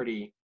that's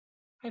pretty.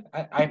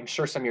 I'm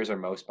sure some years are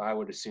most, but I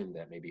would assume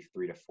that maybe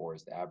 3 to 4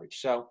 is the average.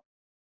 So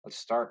let's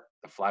start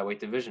the flyweight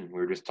division. We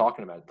were just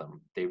talking about them.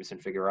 Davison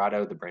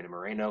Figueroa, the Brandon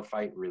Moreno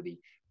fight, really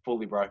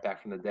fully brought it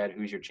back from the dead.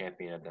 Who's your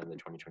champion at the end of the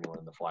 2021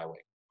 in the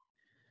flyweight?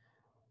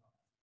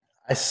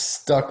 I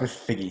stuck with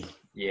Figgy.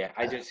 Yeah,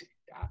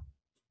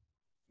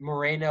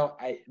 Moreno.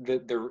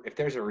 If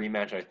there's a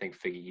rematch, I think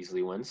Figgy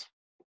easily wins,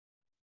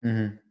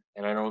 Mm-hmm.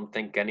 and I don't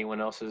think anyone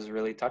else is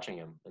really touching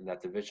him in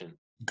that division.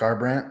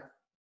 Garbrandt.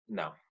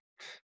 No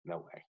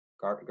way.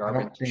 I don't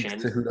Garbrandt think Chin.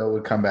 Cejudo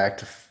would come back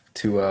to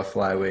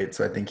flyweight,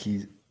 so I think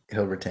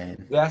he'll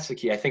retain. That's the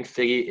key. I think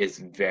Figgy is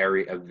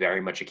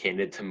very much a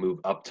candidate to move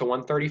up to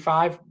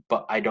 135,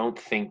 but I don't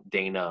think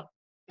Dana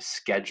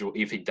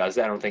if he does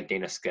that, I don't think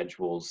Dana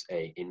schedules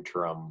a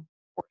interim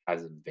or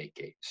has a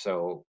vacate.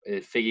 So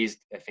Figgy's,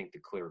 I think, the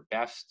clear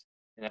best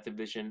in that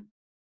division.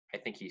 I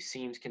think he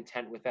seems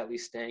content with at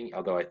least staying,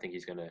 although I think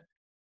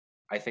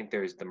I think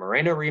there's the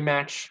Moreno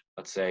rematch,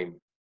 let's say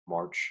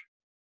March,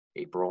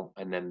 April,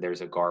 and then there's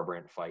a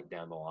Garbrandt fight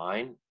down the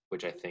line,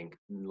 which I think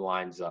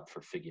lines up for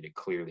Figgy to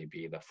clearly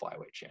be the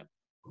flyweight champ.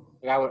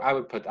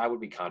 I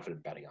would be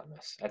confident betting on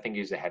this. I think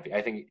he's a heavy.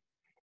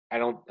 I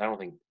don't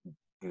think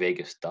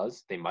Vegas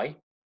does. They might.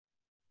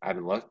 I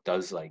haven't looked.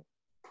 Does like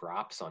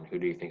props on who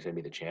do you think is going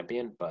to be the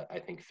champion? But I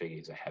think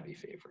Figgy is a heavy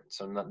favorite.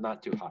 So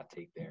not too hot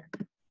take there.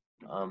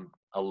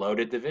 A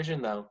loaded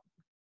division though.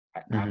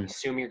 I'm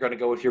assuming you're going to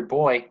go with your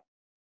boy.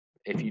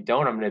 If you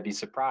don't, I'm going to be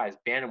surprised.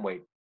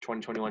 Bantamweight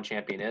 2021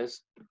 champion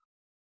is.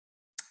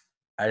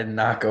 I did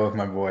not go with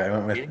my boy. I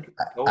went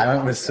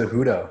with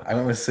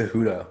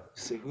Cejudo.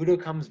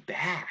 Cejudo comes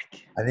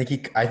back. I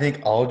think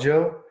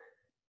Aljo.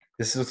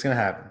 This is what's gonna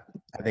happen.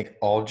 I think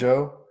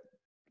Aljo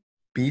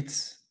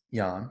beats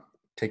Jan,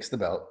 takes the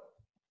belt.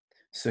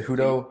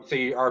 Cejudo. So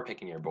you are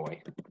picking your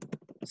boy.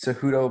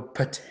 Cejudo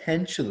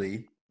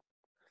potentially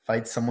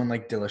fights someone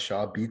like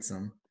Dillashaw, beats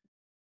him,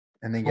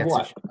 and then For gets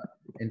what? a shot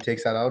and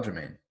takes out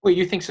Aljamain. Wait,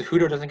 you think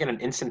Cejudo doesn't get an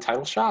instant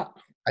title shot?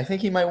 I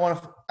think he might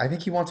want to. I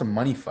think he wants a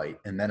money fight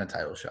and then a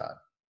title shot.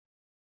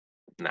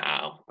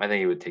 No, I think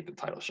he would take the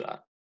title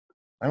shot.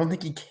 I don't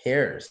think he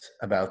cares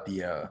about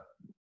the.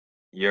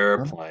 You're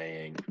Huh?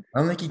 playing. I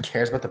don't think he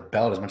cares about the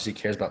belt as much as he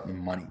cares about the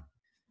money.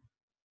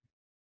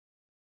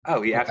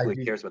 Oh, he I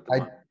absolutely do- cares about the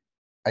money.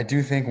 I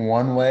do think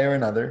one way or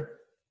another,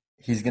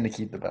 he's going to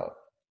keep the belt.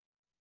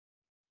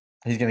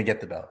 He's going to get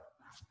the belt.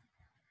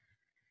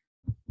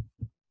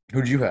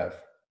 Who'd you have?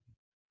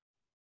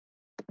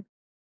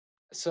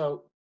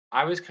 So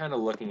I was kind of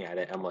looking at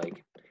it. I'm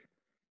like,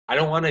 I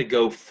don't want to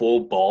go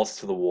full balls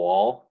to the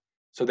wall.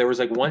 So there was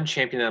like one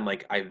champion that I'm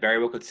like, I very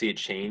well could see it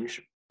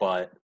change,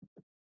 but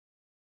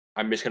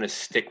I'm just going to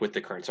stick with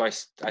the current. So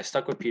I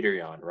stuck with Peter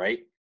Yan, right?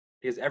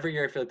 Because every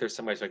year I feel like there's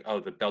somebody's like,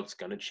 oh, the belt's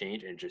going to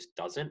change and it just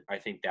doesn't. I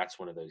think that's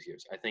one of those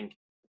years. I think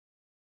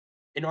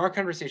in our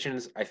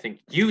conversations, I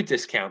think you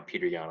discount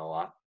Peter Yan a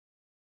lot.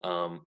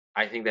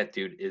 I think that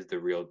dude is the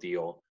real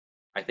deal.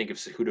 I think if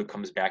Cejudo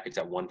comes back, it's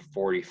at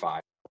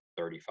 145,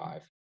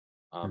 35.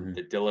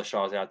 The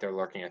Dillashaw's out there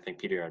lurking. I think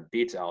Peter Yan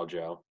beats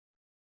Aljo.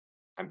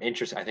 I'm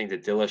interested. I think the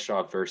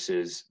Dillashaw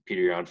versus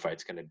Peter Yan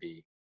fight's going to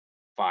be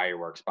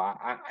fireworks. But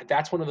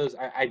that's one of those.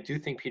 I do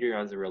think Peter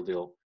Yan's the real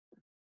deal.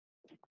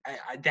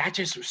 that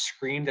just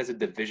screamed as a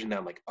division that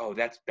I'm like, oh,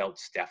 that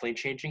belt's definitely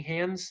changing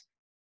hands.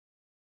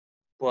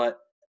 But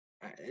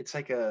it's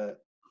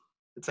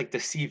like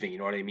deceiving, you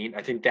know what I mean?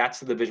 I think that's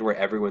the division where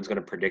everyone's going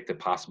to predict a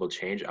possible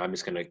change. I'm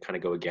just going to kind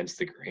of go against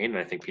the grain, and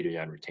I think Peter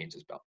Yan retains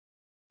his belt.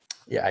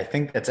 Yeah, I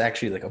think that's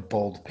actually like a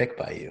bold pick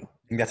by you.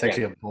 I think that's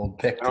actually a bold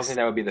pick. I don't think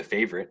that would be the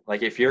favorite.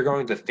 Like if you're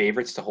going the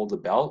favorites to hold the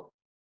belt,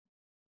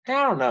 I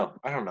don't know.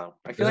 I feel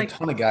There's like a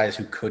ton of guys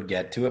who could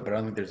get to it, but I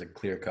don't think there's a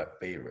clear-cut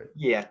favorite.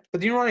 yeah,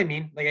 but you know what I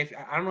mean? Like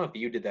I don't know if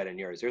you did that in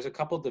yours. There's a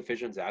couple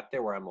divisions out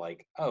there where I'm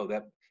like, oh,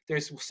 that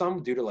there's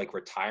some due to like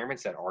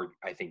retirements that are,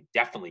 I think,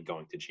 definitely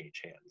going to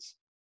change hands.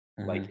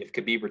 Like if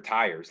Khabib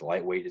retires,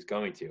 lightweight is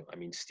going to. I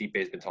mean, Stipe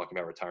has been talking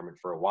about retirement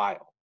for a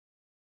while.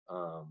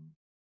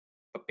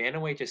 But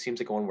bantamweight just seems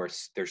like one where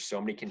there's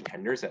so many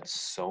contenders that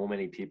so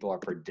many people are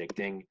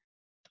predicting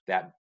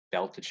that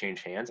belt to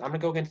change hands. I'm gonna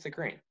go against the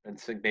grain and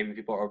think maybe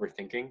people are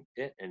overthinking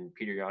it, and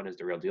Peter Yan is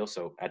the real deal.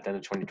 So at the end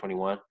of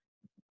 2021,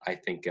 I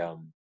think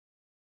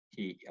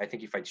he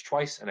fights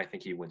twice, and I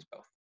think he wins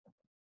both.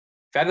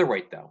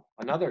 Featherweight though,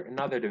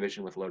 another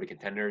division with loaded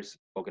contenders.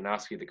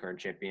 Volkanovski, the current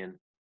champion.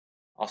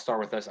 I'll start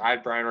with this. I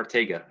have Brian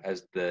Ortega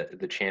as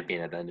the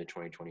champion at the end of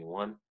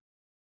 2021.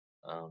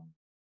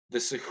 The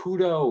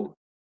Cejudo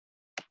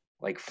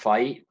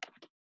fight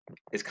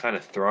is kind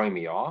of throwing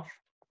me off,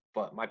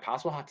 but my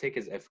possible hot take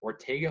is if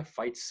Ortega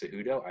fights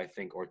Cejudo, I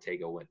think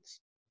Ortega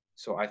wins.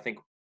 So I think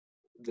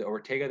the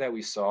Ortega that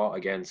we saw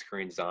against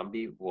Korean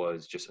Zombie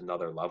was just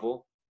another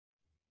level.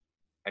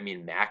 I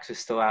mean, Max is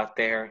still out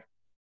there.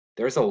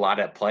 There's a lot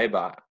at play,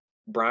 but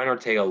Brian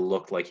Ortega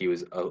looked like he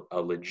was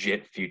a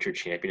legit future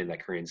champion in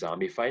that Korean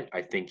Zombie fight.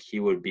 I think he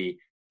would be,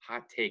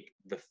 hot take,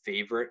 the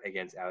favorite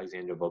against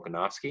Alexander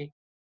Volkanovski.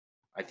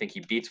 I think he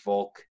beats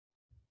Volk.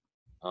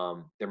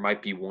 There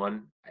might be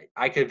one.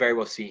 I could very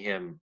well see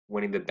him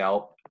winning the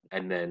belt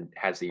and then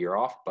has the year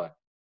off, but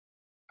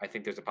I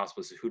think there's a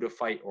possible Cejudo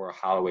fight or a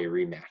Holloway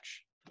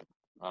rematch,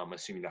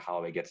 assuming that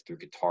Holloway gets through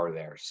Qatar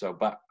there. So,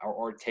 but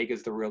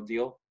Ortega's the real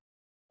deal.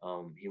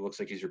 He looks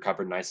like he's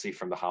recovered nicely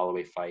from the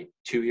Holloway fight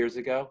 2 years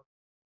ago,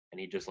 and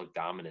he just looked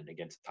dominant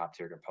against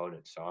top-tier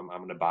opponents. So I'm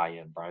going to buy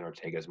in. Brian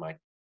Ortega is my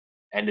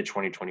end of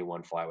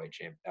 2021 featherweight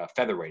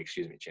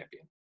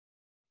champion.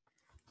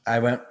 I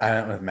went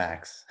with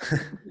Max. I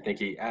think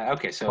he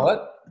okay.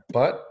 So,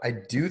 but I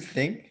do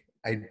think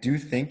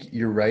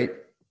you're right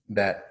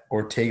that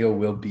Ortega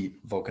will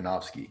beat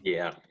Volkanovski.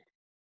 Yeah,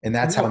 and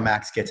that's how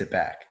Max gets it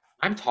back.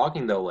 I'm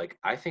talking though,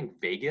 I think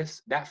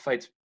Vegas, that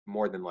fight's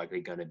more than likely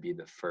going to be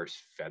the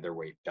first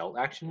featherweight belt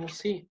action we'll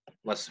see,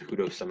 unless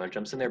Cejudo somehow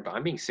jumps in there. But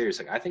I'm being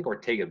serious. I think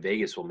Ortega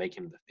Vegas will make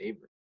him the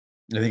favorite.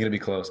 I think it'll be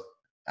close.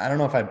 I don't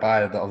know if I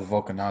buy the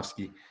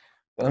Volkanovski,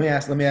 but let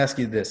me ask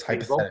you this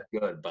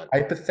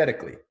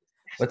hypothetically.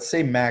 Let's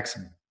say Max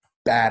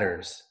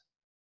batters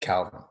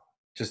Calvin,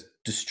 just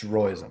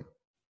destroys him,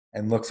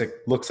 and looks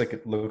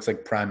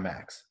like prime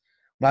Max.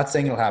 I'm not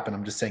saying it'll happen.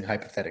 I'm just saying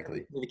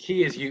hypothetically. The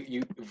key is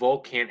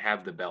Volk can't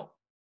have the belt.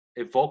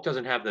 If Volk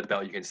doesn't have the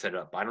belt, you can set it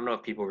up. I don't know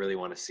if people really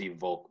want to see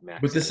Volk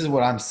Max. But this is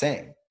what I'm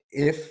saying.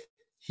 If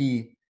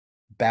he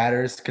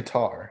batters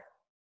Qatar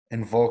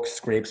and Volk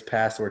scrapes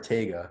past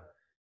Ortega,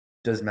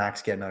 does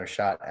Max get another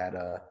shot at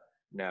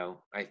No,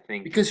 I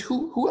think because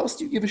who else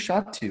do you give a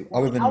shot to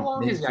other than how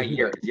long is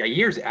Yair?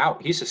 Yair's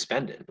out. He's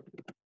suspended.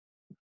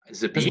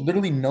 There's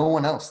literally no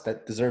one else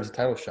that deserves a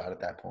title shot at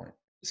that point.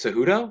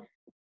 Cejudo?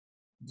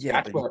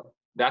 Yeah,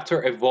 that's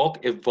where if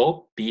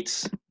Volk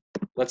beats,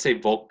 let's say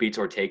Volk beats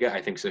Ortega,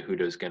 I think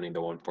Cejudo's getting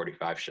the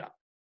 145 shot.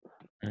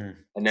 And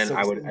then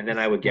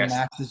I would guess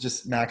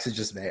Max is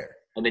just there.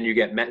 And then you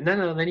get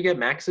then you get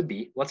Max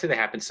Zabit. Let's say that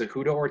happens.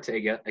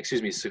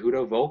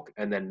 Cejudo Volk,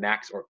 and then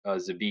Max or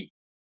Zabit,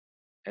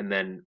 and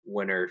then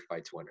winner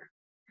fights winner.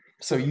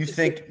 So you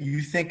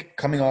think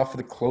coming off of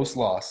the close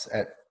loss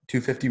at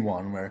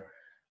 251, where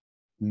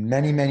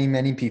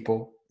many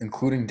people,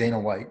 including Dana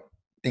White,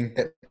 think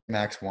that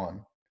Max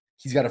won,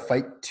 he's got to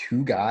fight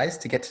two guys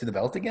to get to the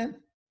belt again?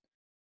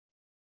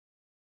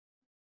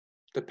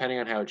 Depending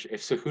on how I'm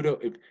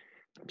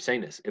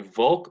saying this, if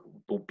Volk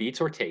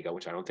beats Ortega,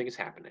 which I don't think is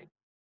happening,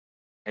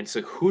 and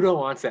Cejudo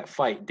wants that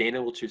fight, Dana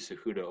will choose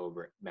Cejudo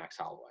over Max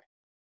Holloway,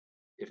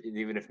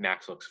 even if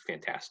Max looks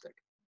fantastic.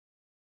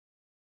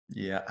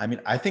 Yeah, I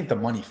mean, I think the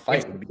money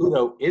fight would be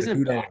Cejudo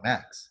isn't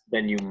Max.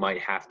 Then you might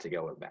have to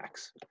go with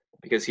Max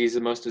because he's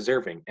the most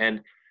deserving.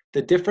 And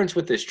the difference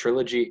with this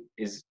trilogy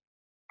is,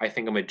 I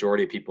think a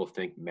majority of people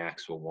think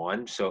Max will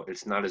win. So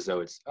it's not as though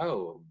it's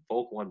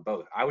Volk won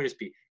both. I would just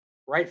be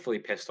rightfully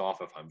pissed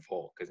off if I'm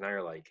Volk because now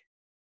you're like,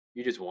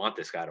 you just want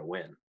this guy to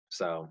win.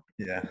 So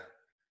yeah.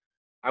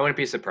 I wouldn't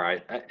be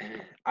surprised.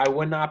 I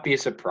would not be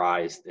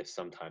surprised if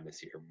sometime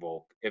this year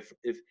Volk,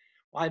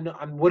 I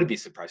wouldn't be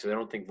surprised because I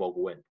don't think Volk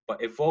will win.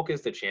 But if Volk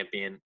is the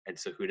champion and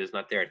Cejudo's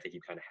not there, I think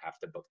you kind of have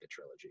to book the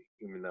trilogy,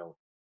 even though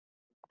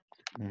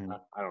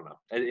I don't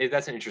know.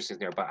 That's an interesting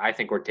thing. But I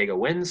think Ortega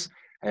wins,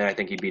 and I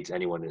think he beats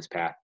anyone in his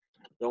path.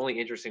 The only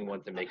interesting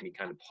one to make me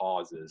kind of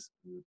pause is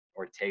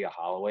Ortega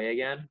Holloway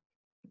again.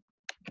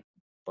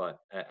 but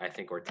I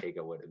think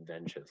Ortega would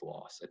avenge his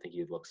loss. I think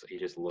he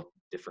just looked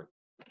different.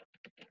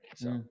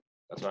 So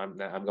that's why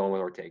I'm going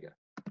with Ortega.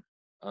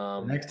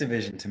 The next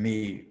division to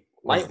me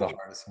was lightweight. the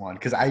hardest one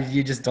because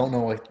you just don't know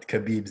what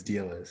Khabib's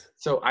deal is.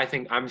 So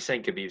I'm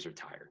saying Khabib's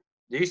retired.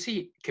 Did you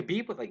see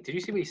Khabib? Did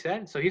you see what he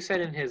said? So he said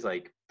in his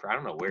I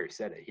don't know where he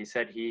said it. He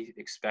said he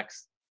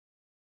expects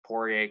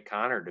Poirier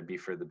Conor to be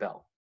for the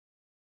belt.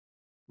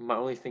 My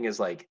only thing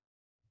is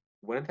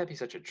wouldn't that be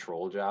such a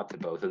troll job to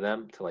both of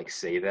them to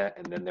say that,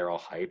 and then they're all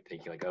hyped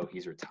thinking oh,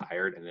 he's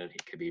retired, and then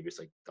Khabib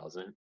just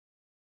doesn't.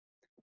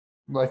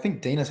 Well, I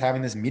think Dana's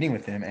having this meeting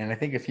with him, and I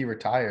think if he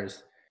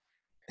retires,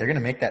 they're gonna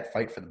make that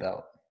fight for the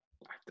belt.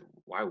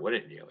 Why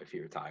wouldn't you if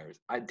he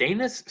retires?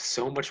 Dana's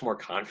so much more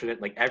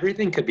confident.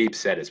 Everything Khabib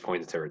said is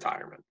pointed to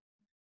retirement.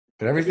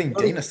 But everything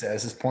Dana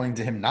says is pointing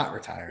to him not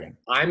retiring.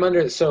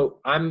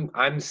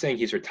 I'm saying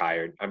he's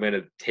retired. I'm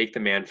gonna take the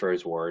man for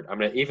his word. I'm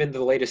gonna even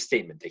the latest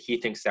statement that he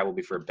thinks that will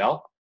be for a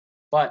belt.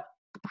 But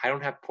I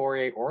don't have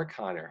Poirier or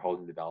Conor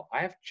holding the belt.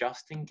 I have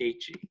Justin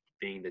Gaethje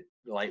being the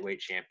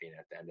lightweight champion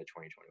at the end of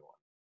 2021.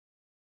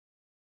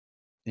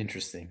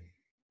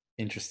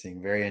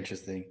 Interesting, very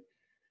interesting.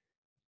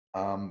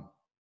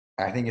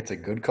 I think it's a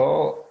good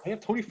call. I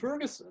have Tony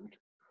Ferguson.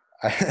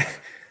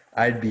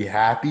 I'd be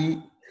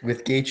happy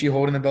with Gaethje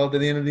holding the belt at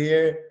the end of the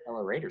year. I'm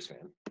a Raiders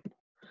fan.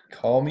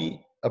 Call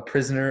me a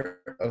prisoner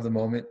of the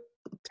moment.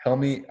 Tell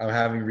me I'm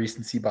having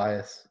recency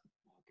bias.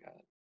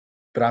 God.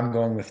 But I'm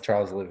going with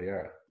Charles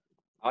Oliveira.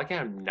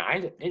 Again,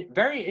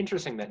 very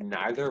interesting that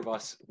neither of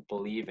us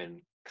believe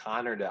in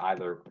Conor to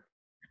either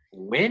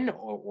win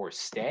or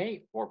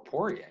stay or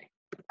Poirier.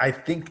 I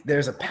think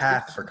there's a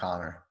path for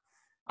Conor.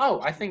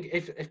 Oh, I think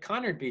if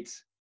Conor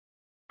beats,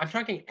 I'm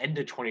talking end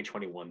of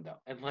 2021 though,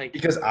 and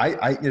because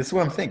I this is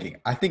what I'm thinking.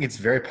 I think it's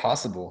very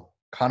possible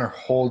Conor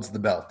holds the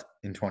belt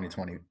in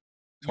 2020.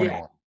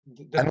 Yeah,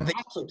 I don't think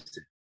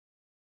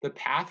the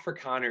path for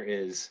Conor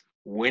is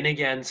win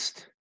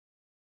against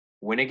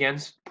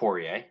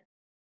Poirier,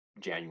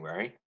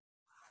 January,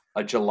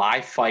 a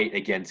July fight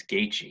against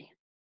Gaethje.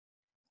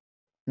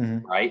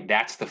 Mm-hmm. Right,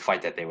 that's the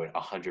fight that they would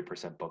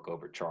 100% book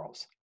over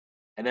Charles.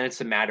 And then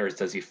it's a matter is,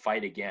 does he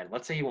fight again?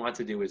 Let's say he wants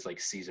to do his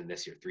season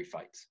this year, 3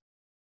 fights.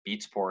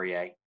 Beats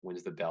Poirier,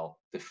 wins the belt,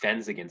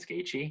 defends against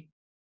Gaethje.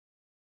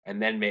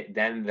 And then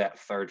that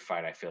third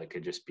fight, I feel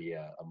could just be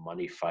a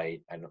money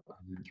fight. I don't know.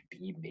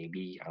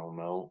 Maybe. I don't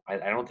know. I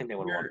don't think they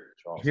would want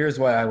Charles. Here's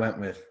why I went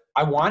with.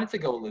 I wanted to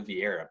go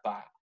Oliveira,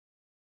 but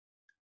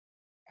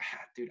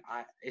dude,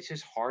 it's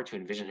just hard to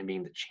envision him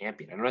being the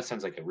champion. I know that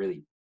sounds like a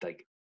really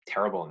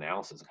terrible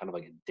analysis, kind of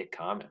like a dick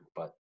comment,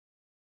 but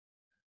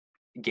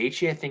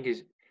Gaethje, I think,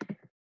 is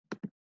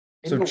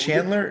so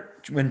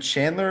when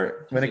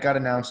it got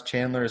announced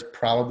Chandler is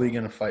probably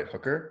going to fight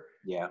Hooker.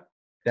 Yeah,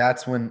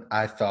 that's when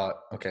I thought,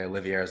 okay,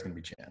 Oliveira is going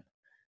to be champ,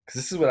 because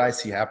this is what I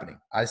see happening.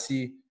 I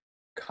see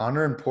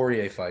Conor and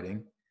Poirier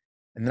fighting,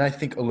 and then I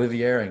think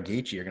Oliveira and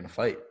Gaethje are going to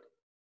fight,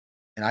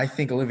 and I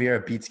think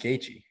Oliveira beats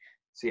Gaethje.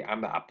 See,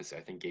 I'm the opposite.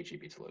 I think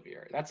Gaethje beats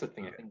Oliveira. That's the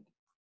thing. Okay.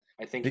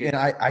 I think, and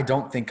I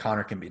don't think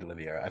Conor can beat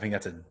Oliveira. I think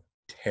that's a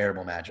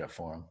terrible matchup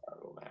for him.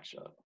 Terrible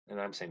matchup. And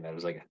I'm saying that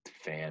as a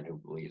fan who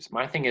believes.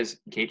 My thing is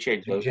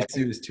Gaethje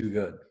Jiu-Jitsu is too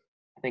good.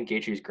 I think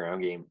Gaethje's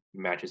ground game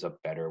matches up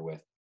better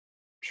with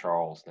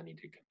Charles than he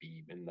did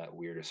Khabib in that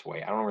weirdest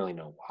way. I don't really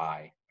know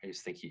why. I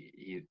just think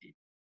he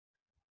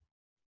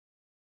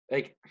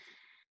I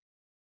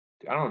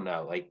don't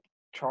know.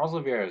 Charles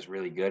Oliveira is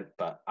really good,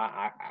 but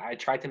I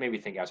tried to maybe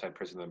think outside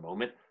person of the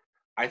moment.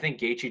 I think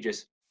Gaethje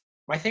just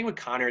my thing with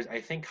Conor is I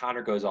think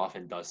Conor goes off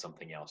and does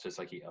something else, just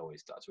like he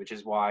always does, which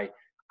is why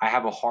I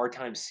have a hard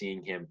time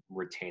seeing him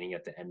retaining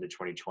at the end of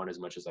 2020 as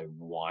much as I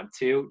want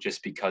to,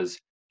 just because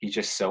he's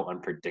just so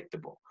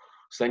unpredictable.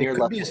 So then it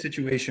could be a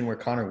situation where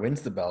Conor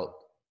wins the belt,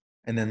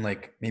 and then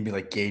maybe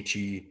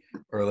Gaethje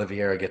or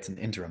Oliveira gets an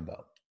interim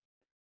belt.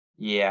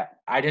 Yeah,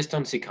 I just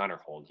don't see Conor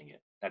holding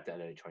it at the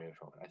end of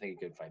 2021. I think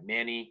he could fight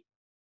Manny.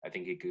 I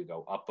think he could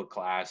go up a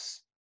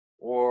class,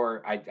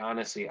 or I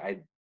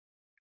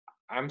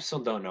still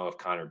don't know if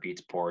Conor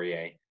beats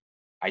Poirier.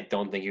 I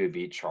don't think he would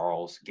beat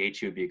Charles.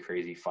 Gaethje would be a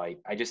crazy fight.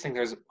 I just think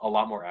there's a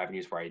lot more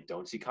avenues where I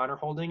don't see Conor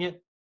holding it.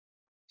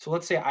 So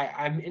let's say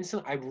I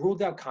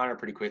ruled out Conor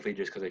pretty quickly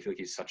just because I feel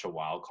he's such a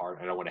wild card.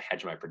 I don't want to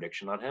hedge my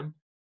prediction on him.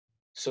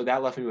 So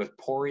that left me with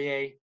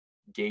Poirier,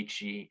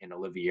 Gaethje, and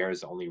Oliveira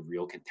as the only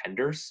real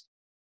contenders.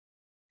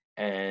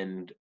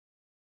 And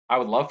I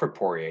would love for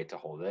Poirier to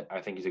hold it. I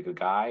think he's a good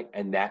guy,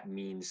 and that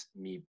means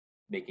me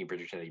making a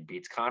prediction that he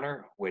beats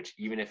Conor, which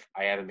even if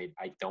I haven't made,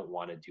 I don't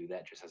want to do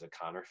that just as a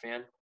Conor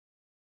fan.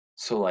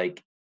 So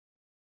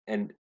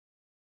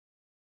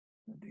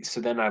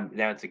so then I'm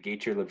down to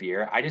Gaethje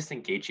Oliveira. I just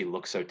think Gaethje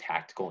looks so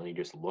tactical and he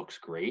just looks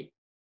great.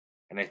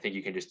 And I think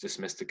you can just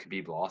dismiss the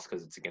Khabib loss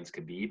because it's against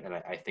Khabib. And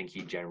I think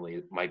he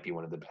generally might be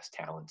one of the best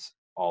talents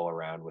all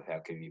around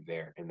without Khabib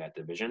there in that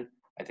division.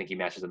 I think he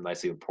matches up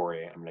nicely with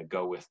Poirier. I'm going to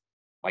go with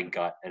my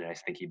gut, and I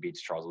think he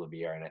beats Charles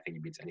Oliveira, and I think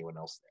he beats anyone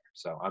else there.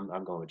 So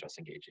I'm going with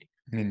Justin Gaethje.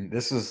 I mean,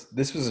 this was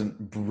a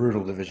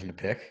brutal division to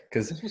pick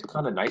because This was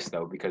kind of nice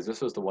though, because this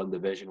was the one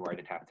division where I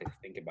didn't have to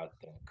think about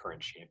the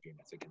current champion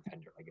as a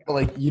contender. I guess. But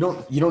like you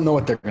don't know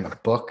what they're gonna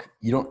book.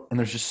 You don't, and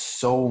there's just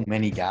so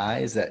many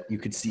guys that you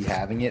could see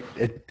having it.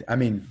 I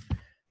mean,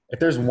 if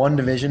there's one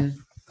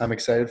division I'm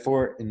excited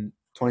for in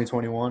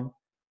 2021,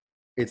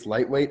 it's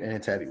lightweight and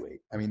it's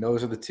heavyweight. I mean,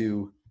 those are the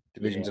two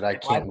divisions that I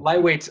can't.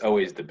 Lightweight's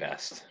always the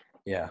best.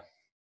 Yeah.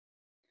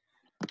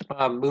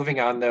 Moving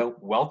on though,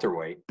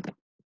 welterweight.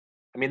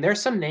 I mean,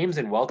 there's some names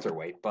in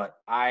welterweight, but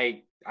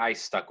I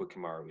stuck with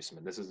Kamaru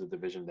Usman. This is a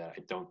division that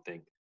I don't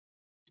think.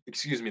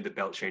 Excuse me, the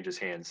belt changes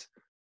hands.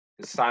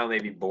 His style may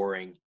be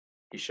boring.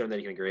 He's shown that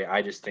he can agree.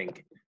 I just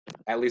think,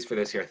 at least for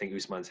this year, I think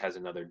Usman has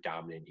another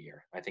dominant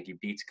year. I think he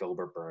beats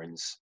Gilbert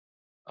Burns.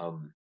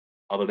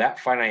 Although that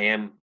fight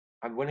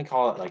I wouldn't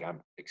call it like I'm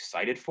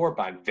excited for,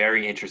 but I'm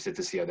very interested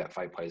to see how that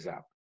fight plays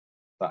out.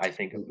 But I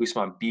think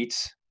Usman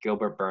beats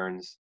Gilbert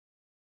Burns.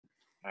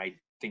 I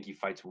think he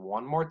fights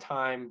one more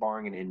time,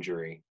 barring an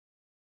injury.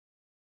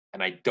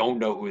 And I don't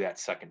know who that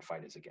second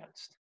fight is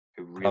against.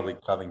 Probably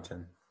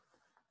Covington.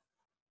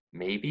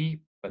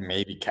 Maybe. But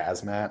maybe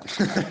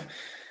Kazmat.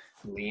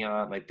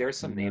 Leon. Like, there's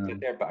some names in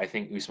there, but I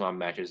think Usman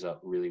matches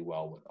up really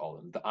well with all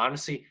of them.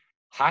 Honestly,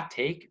 hot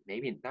take,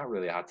 maybe not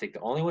really a hot take. The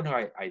only one who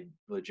I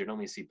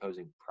legitimately see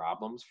posing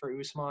problems for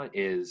Usman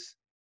is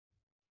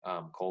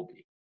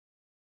Colby.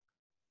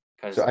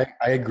 So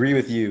I agree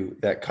with you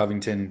that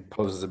Covington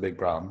poses a big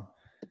problem.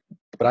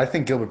 But I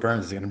think Gilbert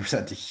Burns is going to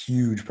present a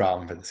huge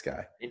problem for this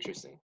guy.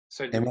 Interesting.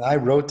 So, and when I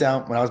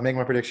was making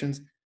my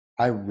predictions,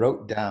 I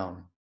wrote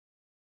down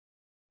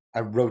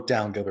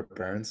Gilbert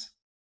Burns,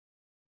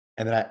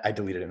 and then I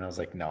deleted it, and I was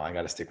like, no, I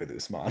got to stick with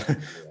Usman.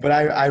 But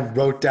I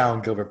wrote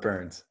down Gilbert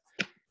Burns.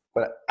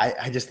 But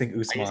I just think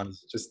Usman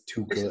is just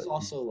too good. This is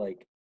also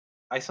like,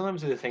 I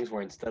sometimes do the things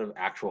where instead of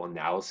actual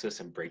analysis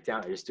and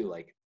breakdown, I just do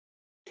like,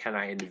 can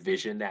I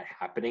envision that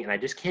happening? And I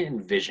just can't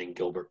envision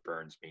Gilbert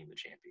Burns being the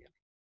champion.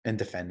 And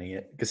defending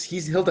it, because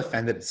he'll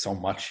defend it so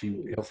much.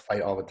 He'll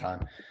fight all the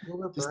time.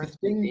 Gilbert Burns,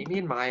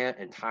 Damian Maia,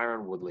 and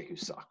Tyron Woodley, who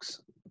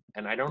sucks.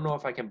 And I don't know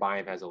if I can buy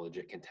him as a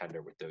legit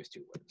contender with those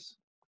two wins.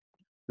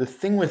 The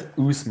thing with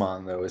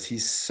Usman, though, is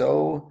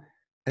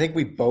I think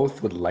we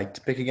both would like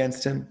to pick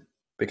against him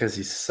because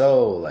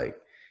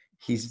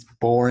he's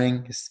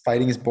boring. His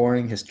fighting is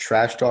boring. His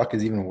trash talk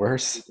is even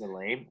worse. He's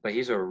lame, but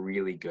he's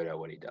really good at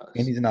what he does.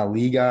 And he's an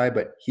Ali guy,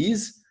 but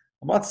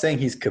I'm not saying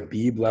he's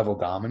Khabib level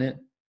dominant,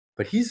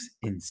 but he's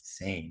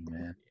insane,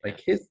 man.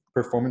 Like, his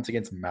performance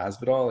against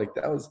Masvidal, like,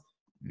 that was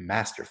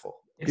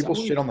masterful. People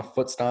shit on the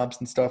foot stomps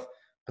and stuff,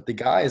 but the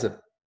guy is a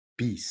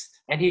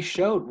beast. And he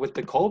showed with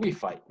the Colby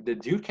fight, the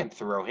dude can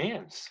throw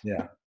hands.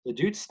 Yeah. The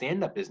dude's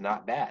stand-up is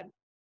not bad.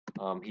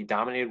 He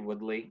dominated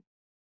Woodley.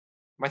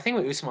 My thing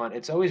with Usman,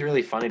 it's always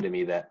really funny to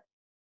me that,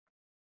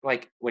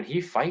 like, when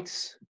he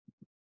fights,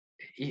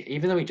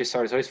 even though he just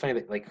started, it's always funny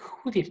that, like,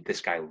 who did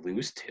this guy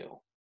lose to?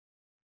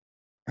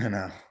 I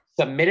know.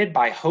 Submitted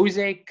by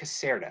Jose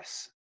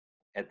Caceres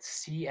at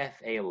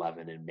CFA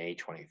 11 in May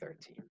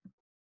 2013.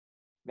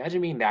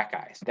 Imagine being that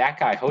guy. That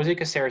guy, Jose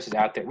Caceres, is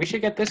out there. We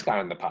should get this guy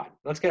on the pod.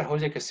 Let's get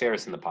Jose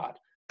Caceres in the pod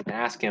and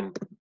ask him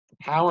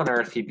how on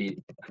earth he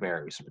beat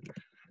Kamaru Usman.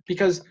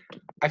 Because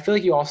I feel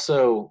like you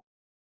also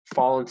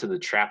fall into the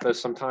trap of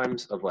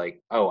sometimes of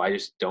like, oh, I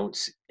just don't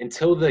 –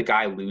 until the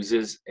guy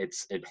loses,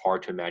 it's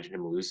hard to imagine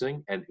him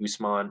losing. And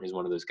Usman is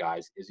one of those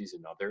guys. Izzy's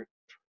another.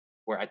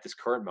 Where at this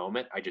current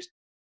moment,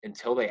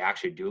 until they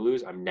actually do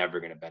lose, I'm never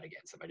going to bet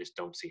against them. I just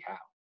don't see how.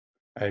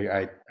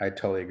 I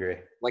totally agree.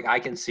 Like, I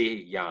can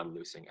see Jan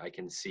losing. I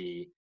can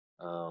see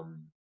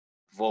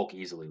Volk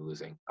easily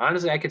losing.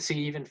 Honestly, I could see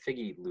even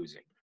Figgy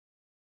losing.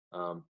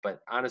 But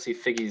honestly,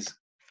 Figgy's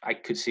I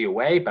could see a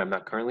way, but I'm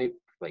not currently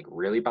like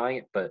really buying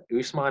it. But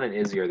Usman and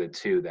Izzy are the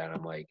two that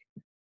I'm like,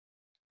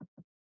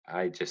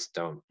 I just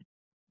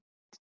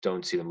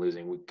don't see them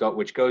losing.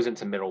 Which goes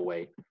into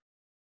middleweight.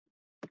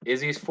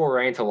 Izzy's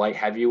foray into light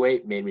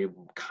heavyweight made me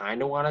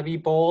kind of want to be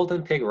bold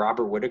and pick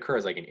Robert Whittaker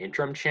as like an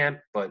interim champ,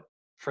 but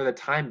for the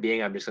time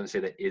being, I'm just going to say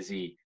that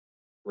Izzy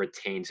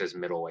retains his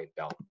middleweight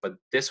belt. But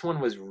this one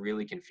was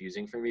really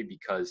confusing for me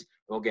because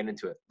we'll get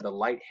into it. The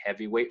light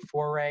heavyweight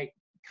foray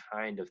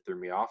kind of threw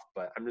me off,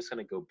 but I'm just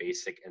going to go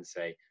basic and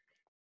say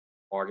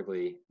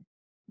arguably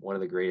one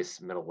of the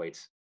greatest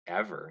middleweights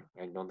ever.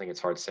 I don't think it's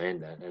hard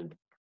saying that. And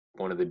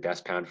one of the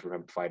best pound for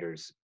pound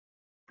fighters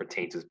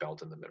retains his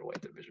belt in the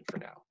middleweight division for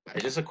now.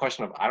 It's just a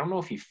question of, I don't know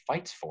if he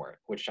fights for it,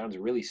 which sounds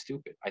really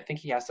stupid. I think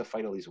he has to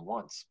fight at least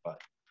once,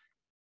 but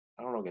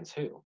I don't know against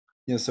who.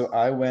 Yeah, so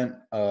I went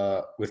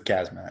with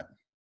Kazmat.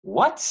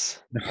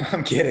 What? No,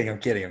 I'm kidding.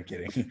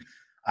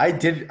 I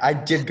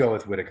did go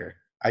with Whittaker.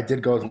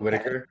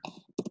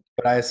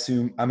 But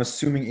I'm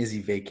assuming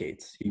Izzy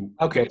vacates. He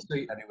goes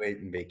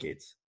heavyweight and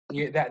vacates.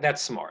 Yeah,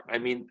 that's smart. I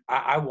mean,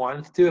 I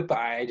wanted to do it, but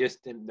I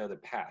just didn't know the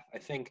path.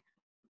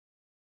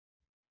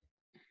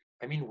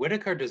 I mean,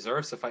 Whittaker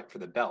deserves to fight for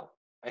the belt.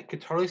 I could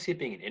totally see it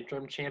being an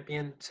interim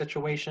champion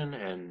situation,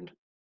 and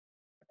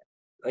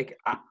Like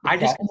I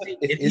just see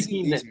if Izzy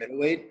being beats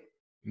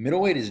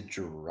middleweight is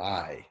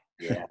dry.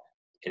 Yeah,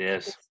 it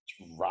is. It's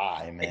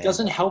dry, man. It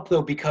doesn't help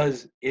though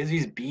because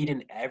Izzy's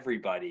beating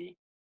everybody,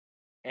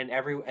 and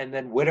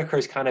then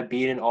Whitaker's kind of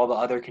beating all the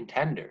other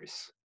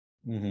contenders.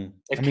 Mm-hmm.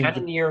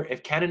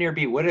 If Cannonier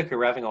beat Whitaker,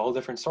 we're having a whole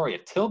different story.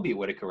 If Till beat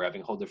Whitaker, we're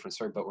having a whole different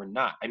story. But we're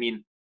not. I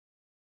mean,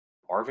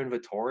 Marvin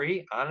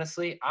Vettori,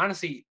 honestly,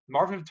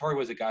 Marvin Vettori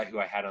was a guy who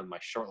I had on my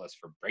short list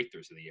for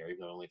breakthroughs of the year, even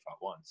though I only fought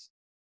once.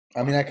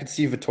 I mean, I could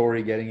see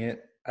Vettori getting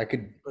it. I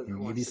could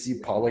maybe see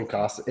Paulo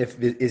Costa if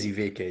Izzy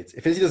vacates.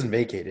 If Izzy doesn't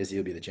vacate, Izzy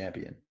will be the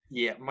champion.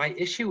 Yeah, my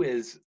issue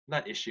is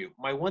not issue.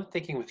 My one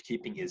thinking with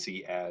keeping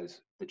Izzy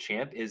as the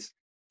champ is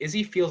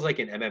Izzy feels like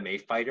an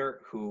MMA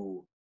fighter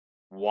who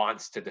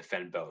wants to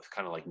defend both,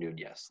 kind of like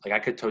Nunes. Like I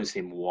could totally see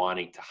him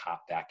wanting to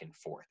hop back and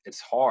forth. It's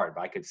hard,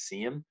 but I could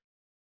see him.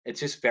 It's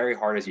just very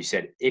hard, as you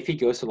said. If he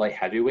goes to light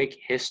heavyweight,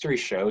 history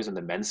shows on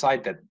the men's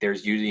side that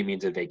there's usually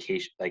means a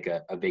vacation, like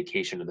a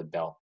vacation of the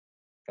belt.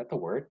 Is that the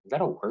word? Is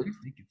that a word?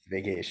 I think it's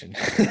vacation.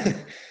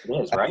 It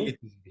is, right?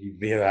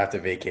 You have to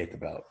vacate the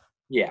belt.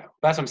 Yeah,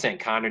 that's what I'm saying.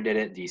 Conor did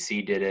it.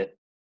 DC did it.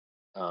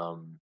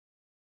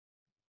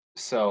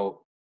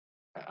 So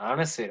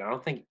honestly, I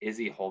don't think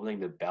Izzy holding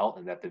the belt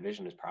in that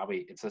division is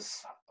probably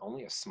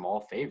only a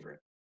small favorite,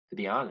 to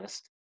be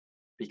honest,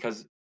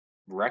 because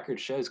record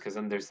shows. Because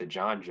then there's the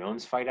John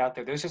Jones fight out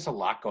there. There's just a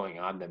lot going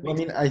on.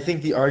 I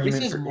think the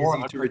argument for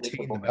Izzy to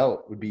retain the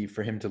belt would be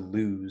for him to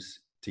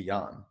lose to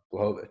Jan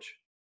Blachowicz,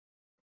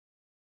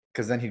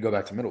 because then he'd go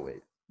back to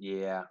middleweight.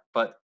 Yeah,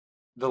 but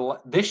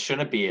this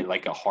shouldn't be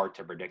like a hard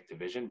to predict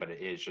division, but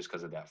it is just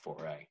because of that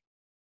foray.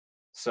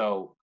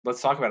 So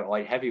let's talk about it.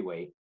 Light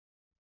heavyweight.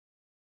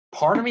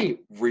 Part of me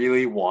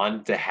really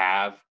wanted to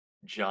have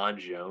John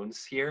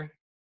Jones here,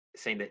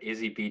 saying that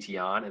Izzy beats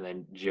Jan and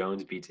then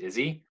Jones beats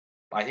Izzy.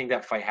 But I think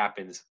that fight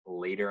happens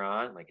later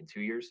on, like in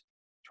 2 years,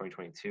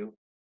 2022.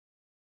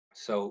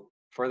 So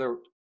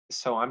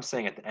I'm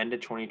saying at the end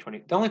of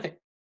 2020, the only thing,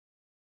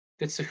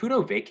 did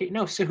Cejudo vacate?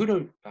 No,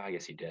 Cejudo, I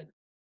guess he did.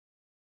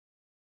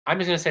 I'm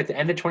just going to say at the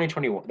end of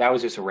 2021, that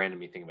was just a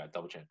random thing about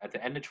double champ. At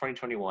the end of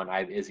 2021, I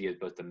have Izzy as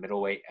both the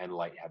middleweight and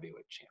light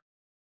heavyweight champ.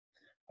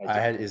 I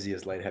had Izzy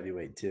as light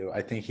heavyweight too.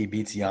 I think he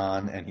beats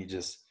Jan and he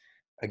just,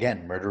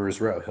 again,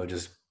 murderer's row. He'll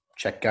just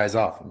check guys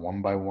off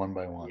one by one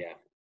by one. Yeah.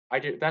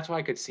 That's why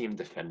I could see him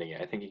defending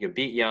it. I think he could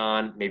beat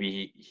Jan.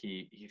 Maybe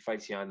he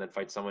fights Jan, then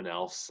fights someone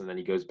else, and then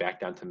he goes back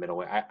down to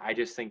middleweight. I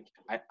just think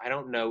I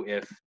don't know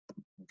if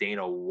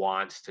Dana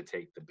wants to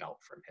take the belt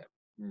from him.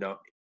 No,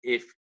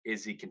 if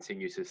Izzy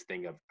continues his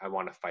thing of I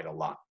want to fight a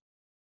lot,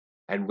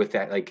 and with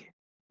that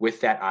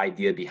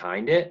idea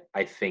behind it,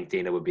 I think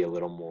Dana would be a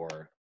little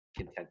more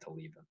content to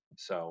leave him.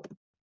 So,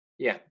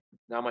 yeah,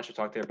 not much to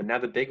talk there. But now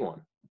the big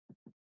one,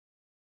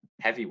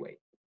 heavyweight.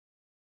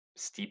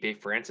 Stipe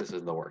Francis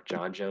is in the work.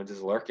 John Jones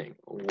is lurking.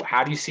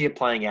 How do you see it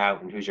playing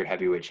out, and who's your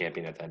heavyweight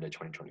champion at the end of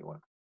 2021?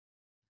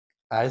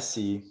 I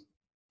see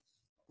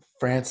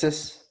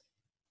Francis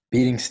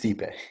beating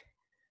Stipe.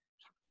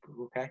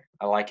 Okay,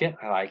 I like it.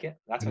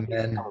 That's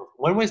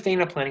when was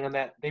Dana planning on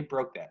that? They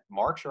broke that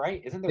March,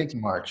 right? Isn't there? I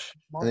think March.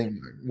 I think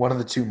one of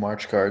the 2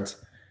 March cards.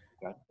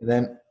 Okay. And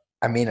then,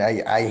 I mean,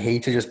 I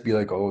hate to just be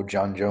like, oh,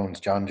 John Jones,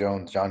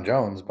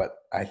 but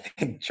I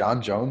think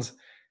John Jones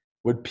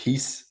would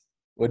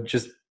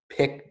just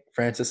pick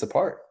Francis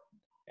apart.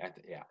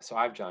 Yeah. So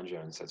I have John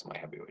Jones as my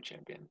heavyweight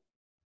champion,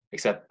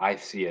 except I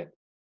see it,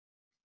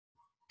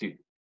 dude.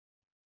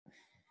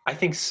 I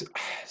think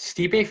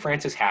Stipe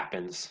Francis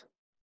happens.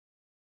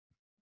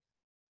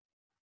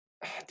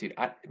 Dude,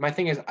 my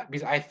thing is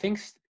because I think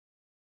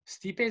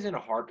Stipe is in a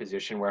hard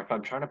position where if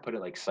I'm trying to put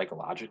it like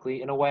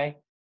psychologically in a way,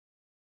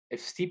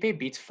 if Stipe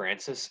beats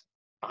Francis,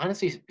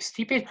 honestly,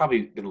 Stipe's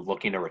probably been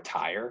looking to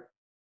retire.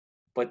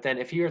 But then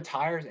if he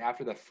retires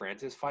after the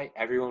Francis fight,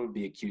 everyone would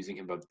be accusing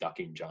him of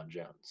ducking John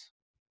Jones.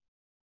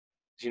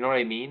 Do you know what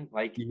I mean?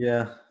 Like,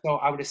 yeah. So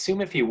I would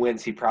assume if he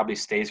wins, he probably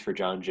stays for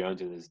John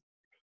Jones and is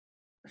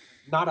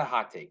not a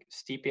hot take.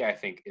 Stipe, I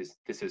think,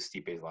 this is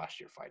Stipe's last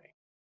year fighting.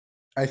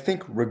 I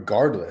think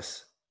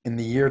regardless, in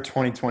the year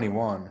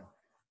 2021,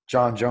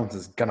 John Jones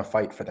is gonna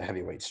fight for the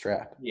heavyweight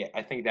strap. Yeah,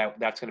 I think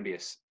that's gonna be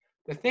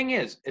the thing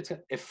is, if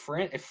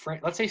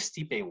let's say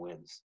Stipe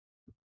wins,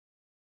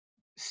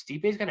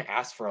 Stipe's going to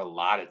ask for a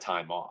lot of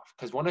time off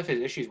because one of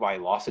his issues why he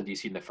lost to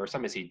DC in the first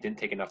time is he didn't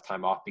take enough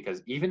time off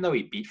because even though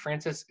he beat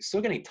Francis, still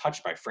getting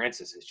touched by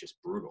Francis is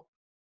just brutal.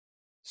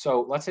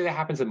 So let's say that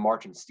happens in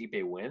March and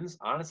Stipe wins.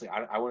 Honestly,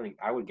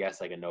 I would guess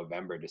like a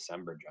November,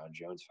 December John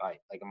Jones fight.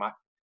 Like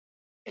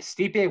a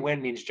Stipe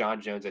win means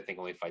John Jones, I think,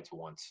 only fights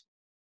once.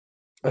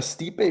 A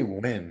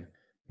Stipe win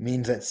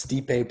means that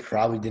Stipe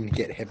probably didn't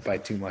get hit by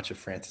too much of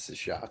Francis's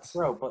shots.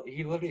 Bro, but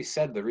he literally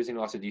said the reason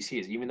he lost to DC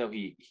is even though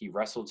he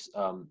wrestled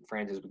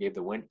Francis but gave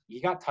the win,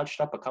 he got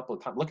touched up a couple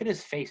of times. Look at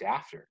his face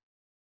after.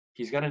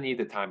 He's going to need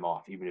the time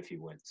off even if he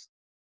wins.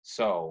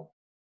 So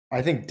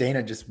I think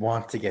Dana just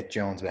wants to get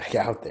Jones back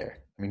out there.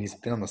 I mean, he's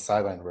been on the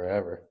sideline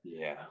forever.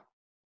 Yeah.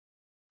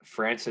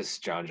 Francis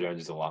John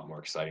Jones is a lot more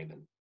exciting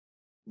than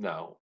 –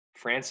 no.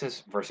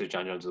 Francis versus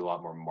John Jones is a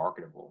lot more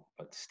marketable,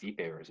 but Stipe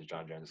versus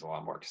John Jones is a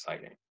lot more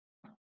exciting.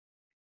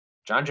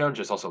 John Jones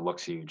just also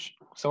looks huge.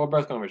 So we're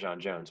both going with John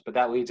Jones, but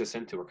that leads us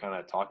into, we're kind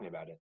of talking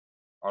about it.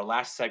 Our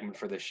last segment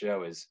for this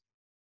show is,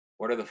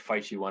 what are the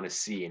fights you want to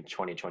see in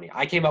 2020?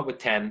 I came up with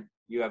 10.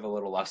 You have a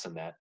little less than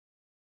that.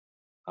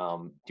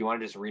 Do you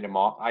want to just read them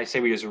off? I say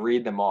we just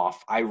read them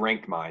off. I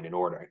ranked mine in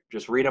order.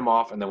 Just read them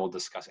off, and then we'll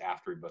discuss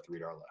after we both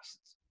read our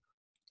lists.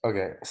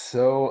 Okay,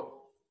 so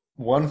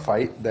one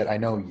fight that I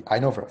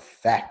know for a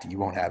fact you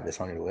won't have this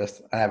on your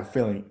list. I have a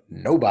feeling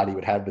nobody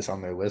would have this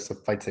on their list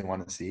of fights they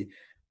want to see,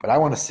 but I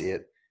want to see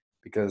it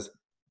because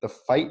the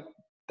fight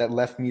that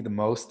left me the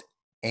most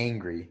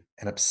angry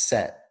and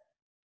upset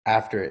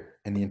after it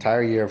in the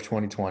entire year of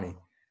 2020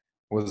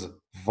 was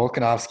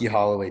Volkanovski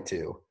Holloway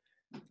 2.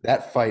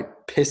 That fight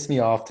pissed me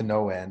off to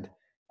no end.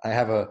 I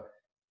have a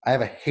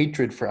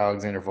hatred for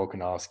Alexander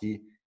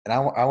Volkanovski, and I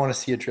want to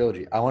see a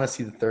trilogy. I want to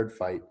see the third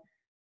fight.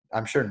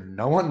 I'm sure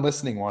no one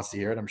listening wants to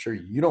hear it. I'm sure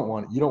you don't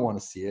want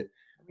to see it,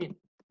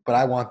 but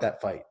I want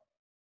that fight.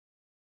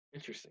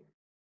 Interesting.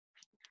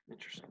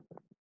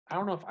 I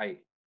don't know if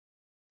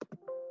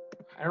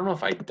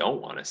I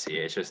don't want to see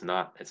it. It's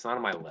not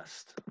on my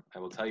list. I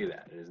will tell you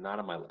that. It is not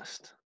on my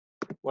list.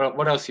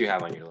 What else do you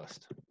have on your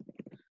list?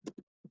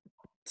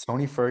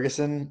 Tony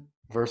Ferguson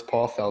versus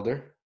Paul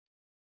Felder.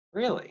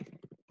 Really?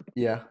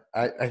 Yeah,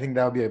 I think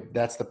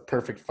that's the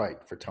perfect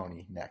fight for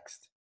Tony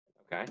next.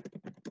 Okay.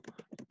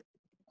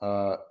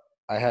 I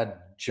had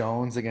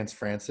Jones against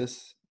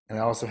Francis, and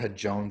I also had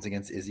Jones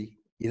against Izzy.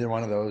 Either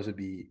one of those would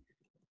be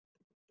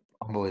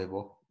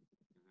unbelievable.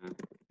 Mm-hmm.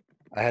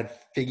 I had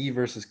Figgy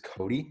versus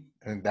Cody.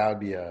 I think that would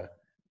be a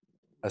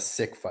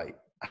sick fight.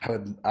 I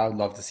would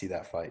love to see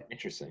that fight.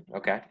 Interesting.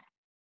 Okay.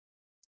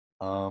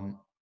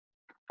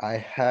 I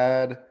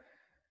had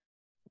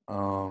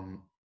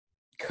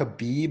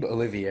Khabib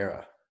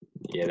Oliveira.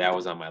 Yeah, that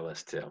was on my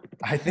list too.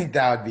 I think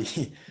that would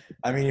be.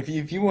 I mean,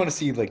 if you want to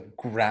see like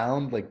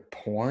ground like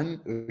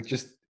porn,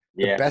 just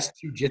the best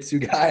jiu-jitsu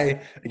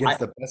guy against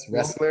the best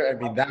wrestler. I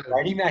mean,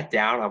 writing that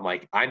down, I'm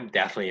like, I'm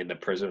definitely in the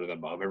prison of the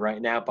moment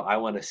right now. But I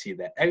want to see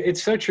that.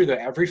 It's so true though.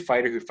 Every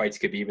fighter who fights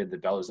Khabib in the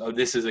belt is,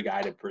 this is a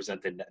guy to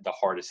present the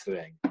hardest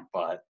thing.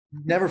 But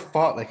never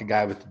fought like a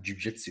guy with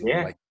jiu-jitsu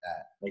like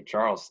that. Like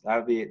Charles, that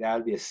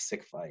would be a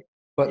sick fight.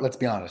 But let's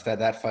be honest,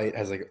 that fight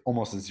has like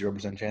almost a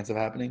 0% chance of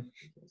happening.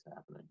 It's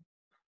happening.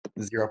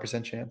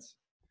 0% chance.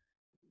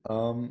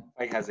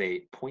 Fight has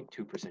a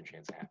 0.2%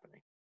 chance of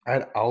happening. I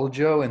had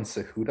Aljo and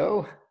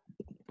Cejudo.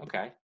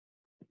 Okay.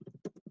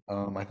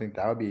 I think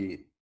that would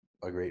be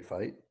a great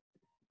fight.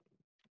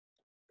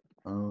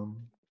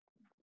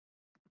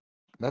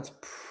 That's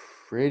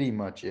pretty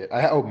much it.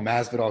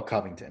 Masvidal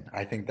Covington.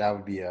 I think that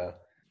would be a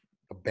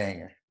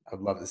banger. I'd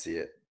love to see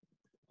it.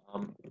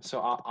 So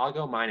I'll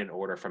go mine in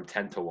order from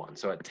 10 to 1.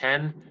 So at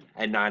 10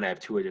 and 9, I have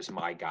two of just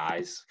my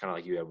guys, kind of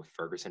like you had with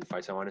Ferguson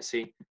fights I want to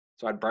see.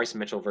 So I had Bryce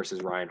Mitchell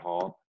versus Ryan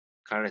Hall.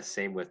 Kind of the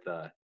same with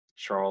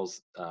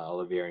Charles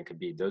Oliveira and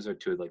Khabib. Those are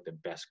two of like the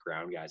best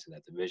ground guys in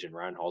that division.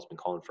 Ryan Hall's been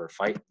calling for a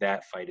fight.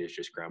 That fight is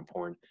just ground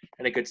porn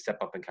and a good step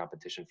up in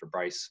competition for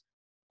Bryce.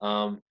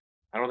 I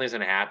don't think it's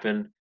going to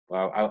happen.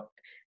 Well,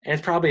 and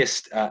it's probably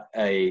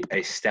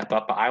a step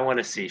up. But I want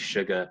to see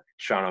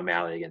Sean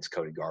O'Malley against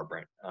Cody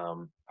Garbrandt.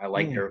 I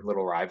like their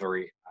little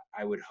rivalry.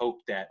 I would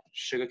hope that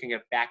Sugar can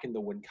get back in the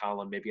win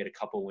column, maybe get a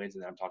couple wins,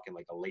 and then I'm talking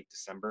like a late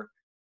December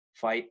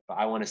fight. But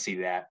I want to see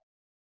that.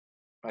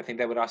 I think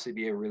that would also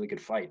be a really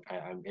good fight.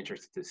 I'm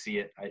interested to see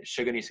it.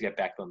 Sugar needs to get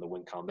back on the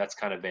win column. That's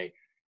kind of a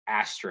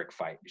asterisk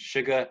fight.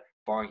 Sugar,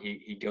 barring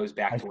he goes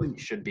back to where he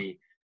should be.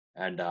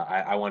 And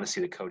I want to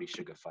see the Cody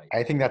Sugar fight.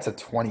 I think that's a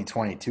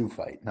 2022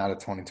 fight, not a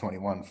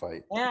 2021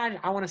 fight. Yeah,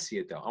 I want to see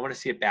it, though. I want to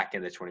see it back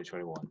into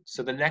 2021.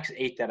 So the next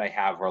 8 that I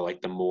have are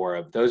like the more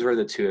of – those were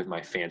the 2 of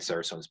my fan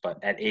service ones.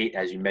 But at 8,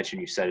 as you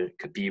mentioned, you said it,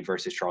 Khabib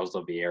versus Charles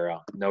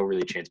Oliveira. No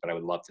really chance, but I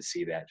would love to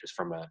see that just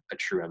from a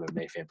true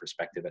MMA fan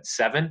perspective. At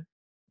 7,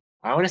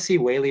 I want to see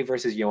Weili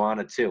versus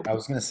Joanna, too. I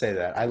was going to say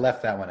that. I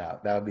left that one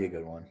out. That would be a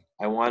good one.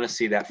 I want to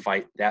see that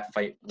fight. That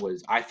fight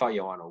was – I thought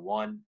Joanna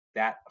won.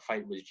 That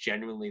fight was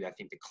genuinely, I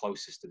think, the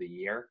closest of the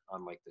year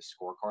on like the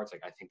scorecards.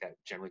 Like I think that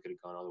generally could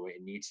have gone all the way.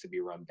 It needs to be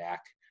run back.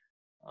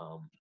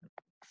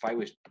 Fight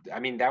was,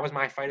 I mean, that was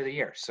my fight of the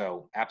year.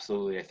 So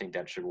absolutely, I think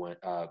that should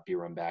be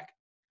run back.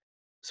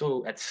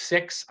 So at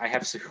 6, I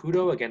have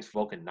Cejudo against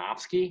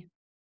Volkanovski,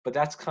 but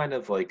that's kind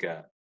of like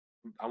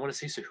I want to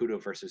see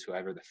Cejudo versus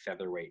whoever the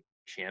featherweight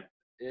champ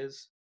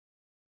is.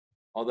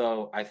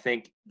 Although I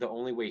think the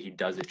only way he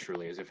does it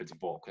truly is if it's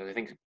Volk, because I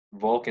think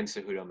Volk and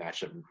Cejudo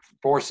matchup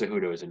for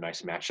Cejudo is a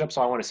nice matchup.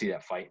 So I want to see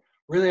that fight.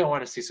 Really, I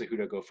want to see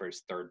Cejudo go for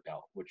his 3rd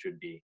belt, which would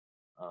be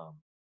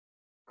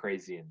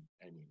crazy.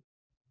 And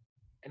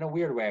in a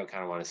weird way, I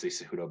kind of want to see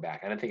Cejudo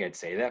back. I don't think I'd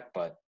say that,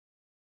 but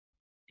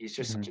he's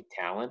just such a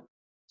talent.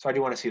 So I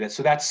do want to see that.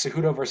 So that's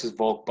Cejudo versus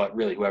Volk, but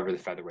really whoever the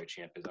featherweight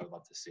champ is, I would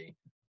love to see.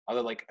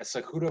 Other like a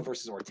Cejudo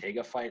versus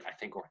Ortega fight, I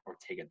think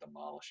Ortega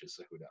demolishes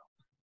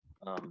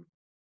Cejudo.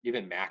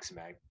 Even Max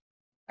Mag.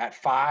 At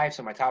 5,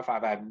 so my top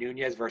 5, I have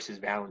Nunes versus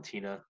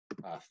Valentina,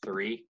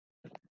 3.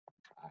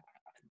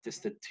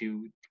 just the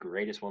two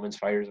greatest women's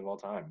fighters of all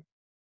time.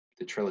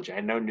 The trilogy.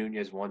 I know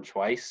Nunes won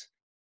twice.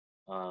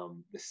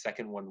 The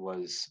second one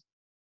was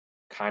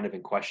kind of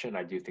in question.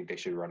 I do think they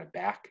should run it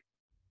back.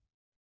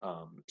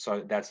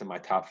 So that's in my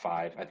top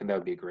 5. I think that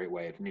would be a great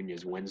way if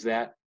Nunes wins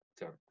that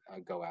to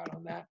go out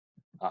on that.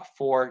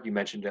 4, you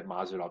mentioned it,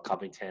 Masvidal,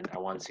 Covington. I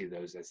want to see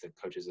those as the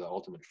coaches of the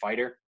Ultimate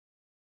Fighter.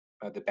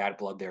 The bad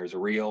blood there is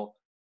real.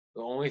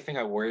 The only thing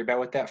I worry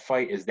about with that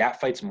fight is that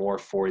fight's more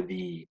for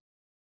the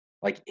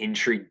like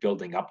intrigue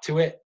building up to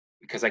it,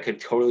 because I could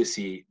totally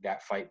see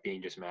that fight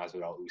being just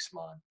Masvidal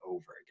Usman over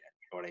again.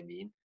 You know what I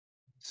mean?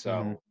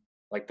 So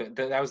like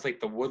that was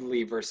like the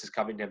Woodley versus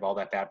Covington of all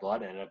that bad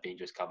blood ended up being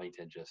just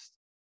Covington just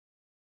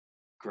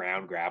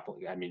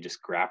grappling. I mean,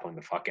 just grappling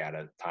the fuck out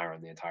of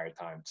Tyron the entire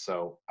time.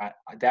 So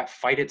that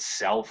fight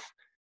itself,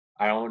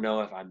 I don't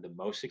know if I'm the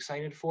most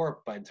excited for,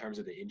 but in terms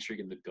of the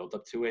intrigue and the build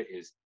up to it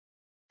is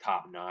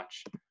top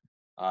notch.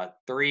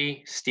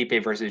 3,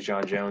 Stipe versus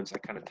John Jones. I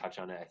kind of touch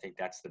on it. I think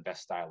that's the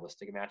best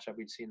stylistic matchup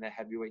we'd seen in that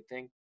heavyweight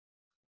thing.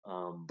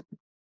 And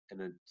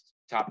then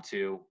top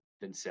 2,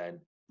 been said,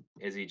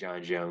 Izzy,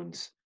 John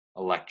Jones,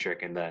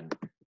 electric, and then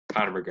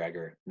Conor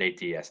McGregor, Nate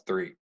Diaz.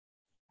 3.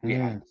 We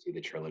have to see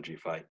the trilogy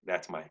fight.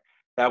 That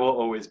will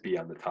always be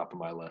on the top of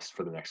my list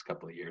for the next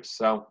couple of years.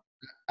 So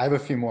I have a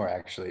few more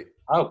actually.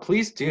 Oh,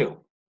 please do.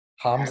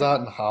 Hamzat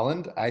and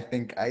Holland. I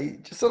think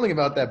just something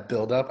about that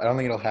build up. I don't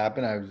think it'll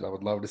happen. I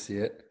would love to see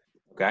it.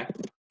 Okay.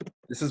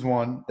 This is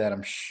one that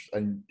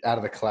I'm out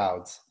of the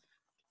clouds.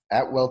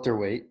 At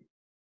welterweight,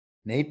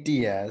 Nate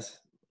Diaz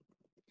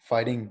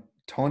fighting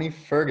Tony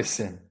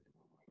Ferguson.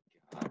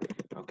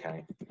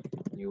 Okay.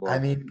 I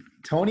mean,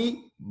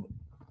 Tony,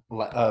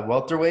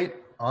 welterweight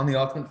on the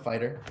Ultimate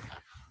Fighter.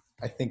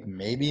 I think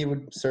maybe it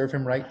would serve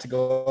him right to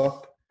go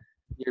up.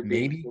 You're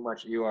being too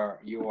much. You are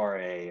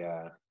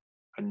a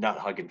nut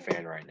hugging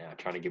fan right now,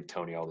 trying to give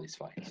Tony all these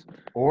fights.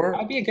 Or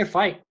that'd be a good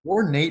fight.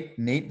 Or Nate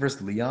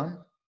versus Leon.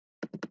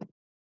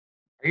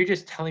 Are you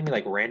just telling me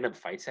like random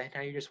fights that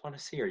now you just want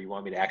to see, or you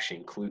want me to actually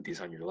include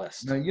these on your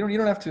list? No, you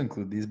don't have to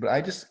include these, but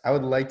I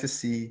would like to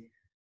see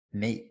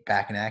Nate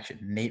back in action.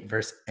 Nate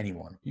versus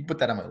anyone. You can put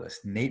that on my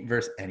list. Nate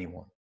versus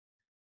anyone.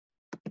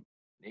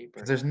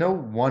 Because there's no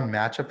one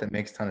matchup that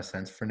makes a ton of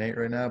sense for Nate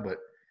right now, but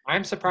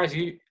I'm surprised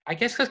you. I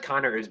guess because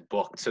Conor is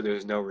booked, so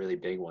there's no really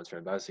big ones for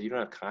him. So you don't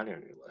have Conor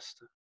on your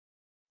list.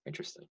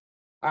 Interesting.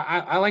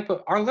 I like,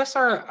 but our lists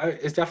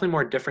is definitely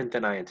more different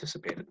than I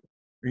anticipated.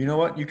 You know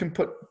what? You can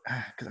put,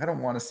 because I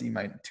don't want to see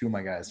two of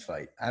my guys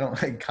fight. I don't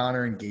like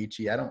Conor and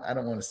Gaethje. I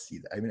don't want to see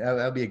that. I mean,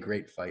 that'll be a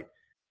great fight.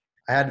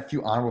 I had a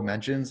few honorable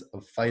mentions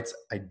of fights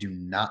I do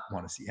not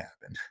want to see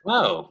happen.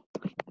 Whoa.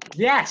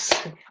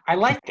 Yes. I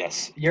like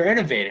this. You're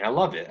innovating. I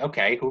love it.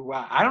 Okay.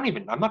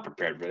 I'm not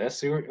prepared for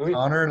this.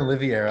 Conor and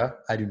Oliveira,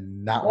 I do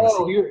not want to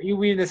see. Oh, you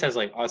mean this as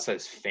like us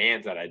as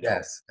fans that I don't?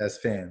 Yes, as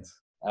fans.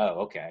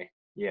 Oh, okay.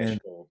 Yeah,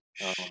 and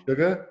sure.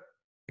 Sugar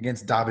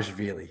against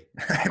Dvalishvili.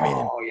 I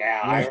mean,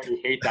 I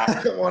already hate that.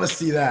 I don't want to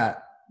see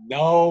that.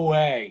 No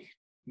way.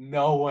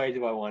 No way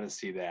do I want to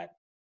see that.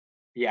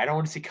 Yeah, I don't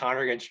want to see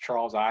Conor against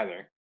Charles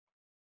either.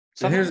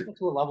 Sometimes you get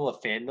to a level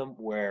of fandom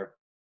where,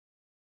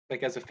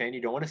 like, as a fan,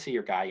 you don't want to see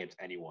your guy against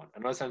anyone. I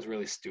know it sounds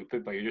really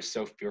stupid, but you're just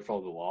so fearful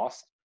of the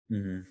loss.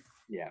 Mm-hmm.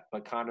 Yeah,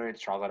 but Conor and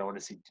Charles, I don't want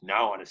to see.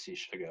 Now I want to see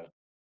Sugar.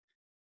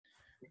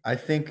 I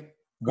think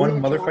one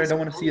mother fight I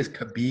want to see is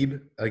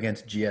Khabib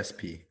against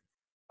GSP.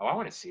 Oh, I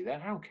want to see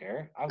that. I don't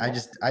care. I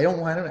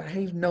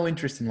have no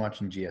interest in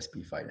watching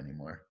GSP fight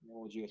anymore.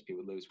 Well, GSP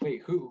would lose.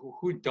 Wait,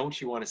 who don't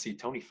you want to see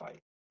Tony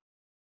fight?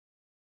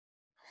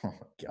 Oh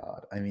my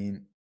God. I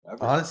mean,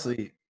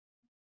 honestly,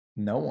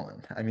 no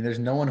one. I mean, there's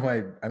no one who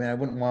I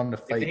wouldn't want him to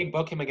fight. If they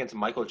book him against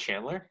Michael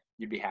Chandler,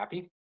 you'd be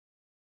happy?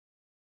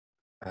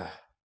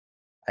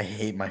 I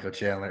hate Michael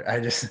Chandler.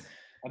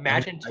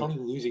 Imagine Tony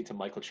losing to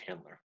Michael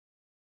Chandler.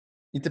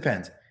 It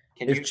depends.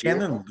 If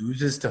Chandler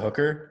loses to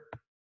Hooker,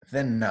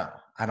 then no.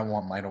 I don't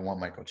want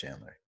Michael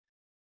Chandler.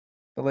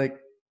 But like,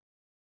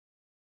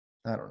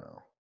 I don't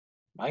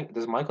know.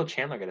 Does Michael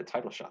Chandler get a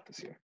title shot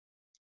this year?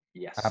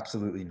 Yes.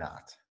 Absolutely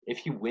not. If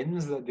he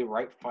wins the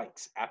right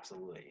fights,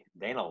 absolutely.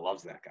 Dana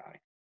loves that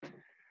guy.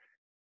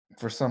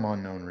 For some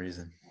unknown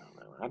reason.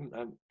 I don't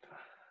know.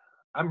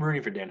 I'm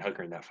rooting for Dan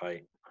Hooker in that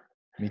fight.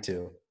 Me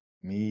too.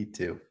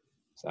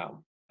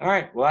 So, all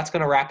right. Well, that's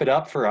going to wrap it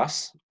up for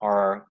us.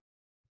 Our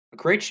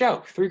great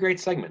show. 3 great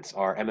segments.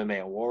 Our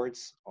MMA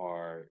awards,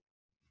 our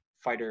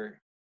fighter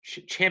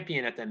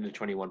champion at the end of the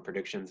 21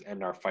 predictions,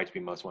 and our fights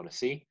we most want to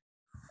see.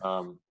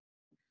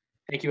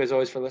 Thank you as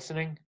always for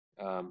listening.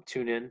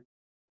 Tune in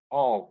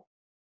all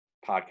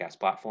podcast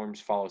platforms.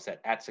 Follow us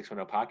at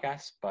 610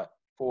 Podcasts. But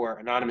for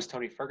Anonymous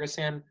Tony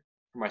Ferguson,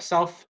 for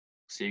myself,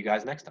 see you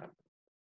guys next time.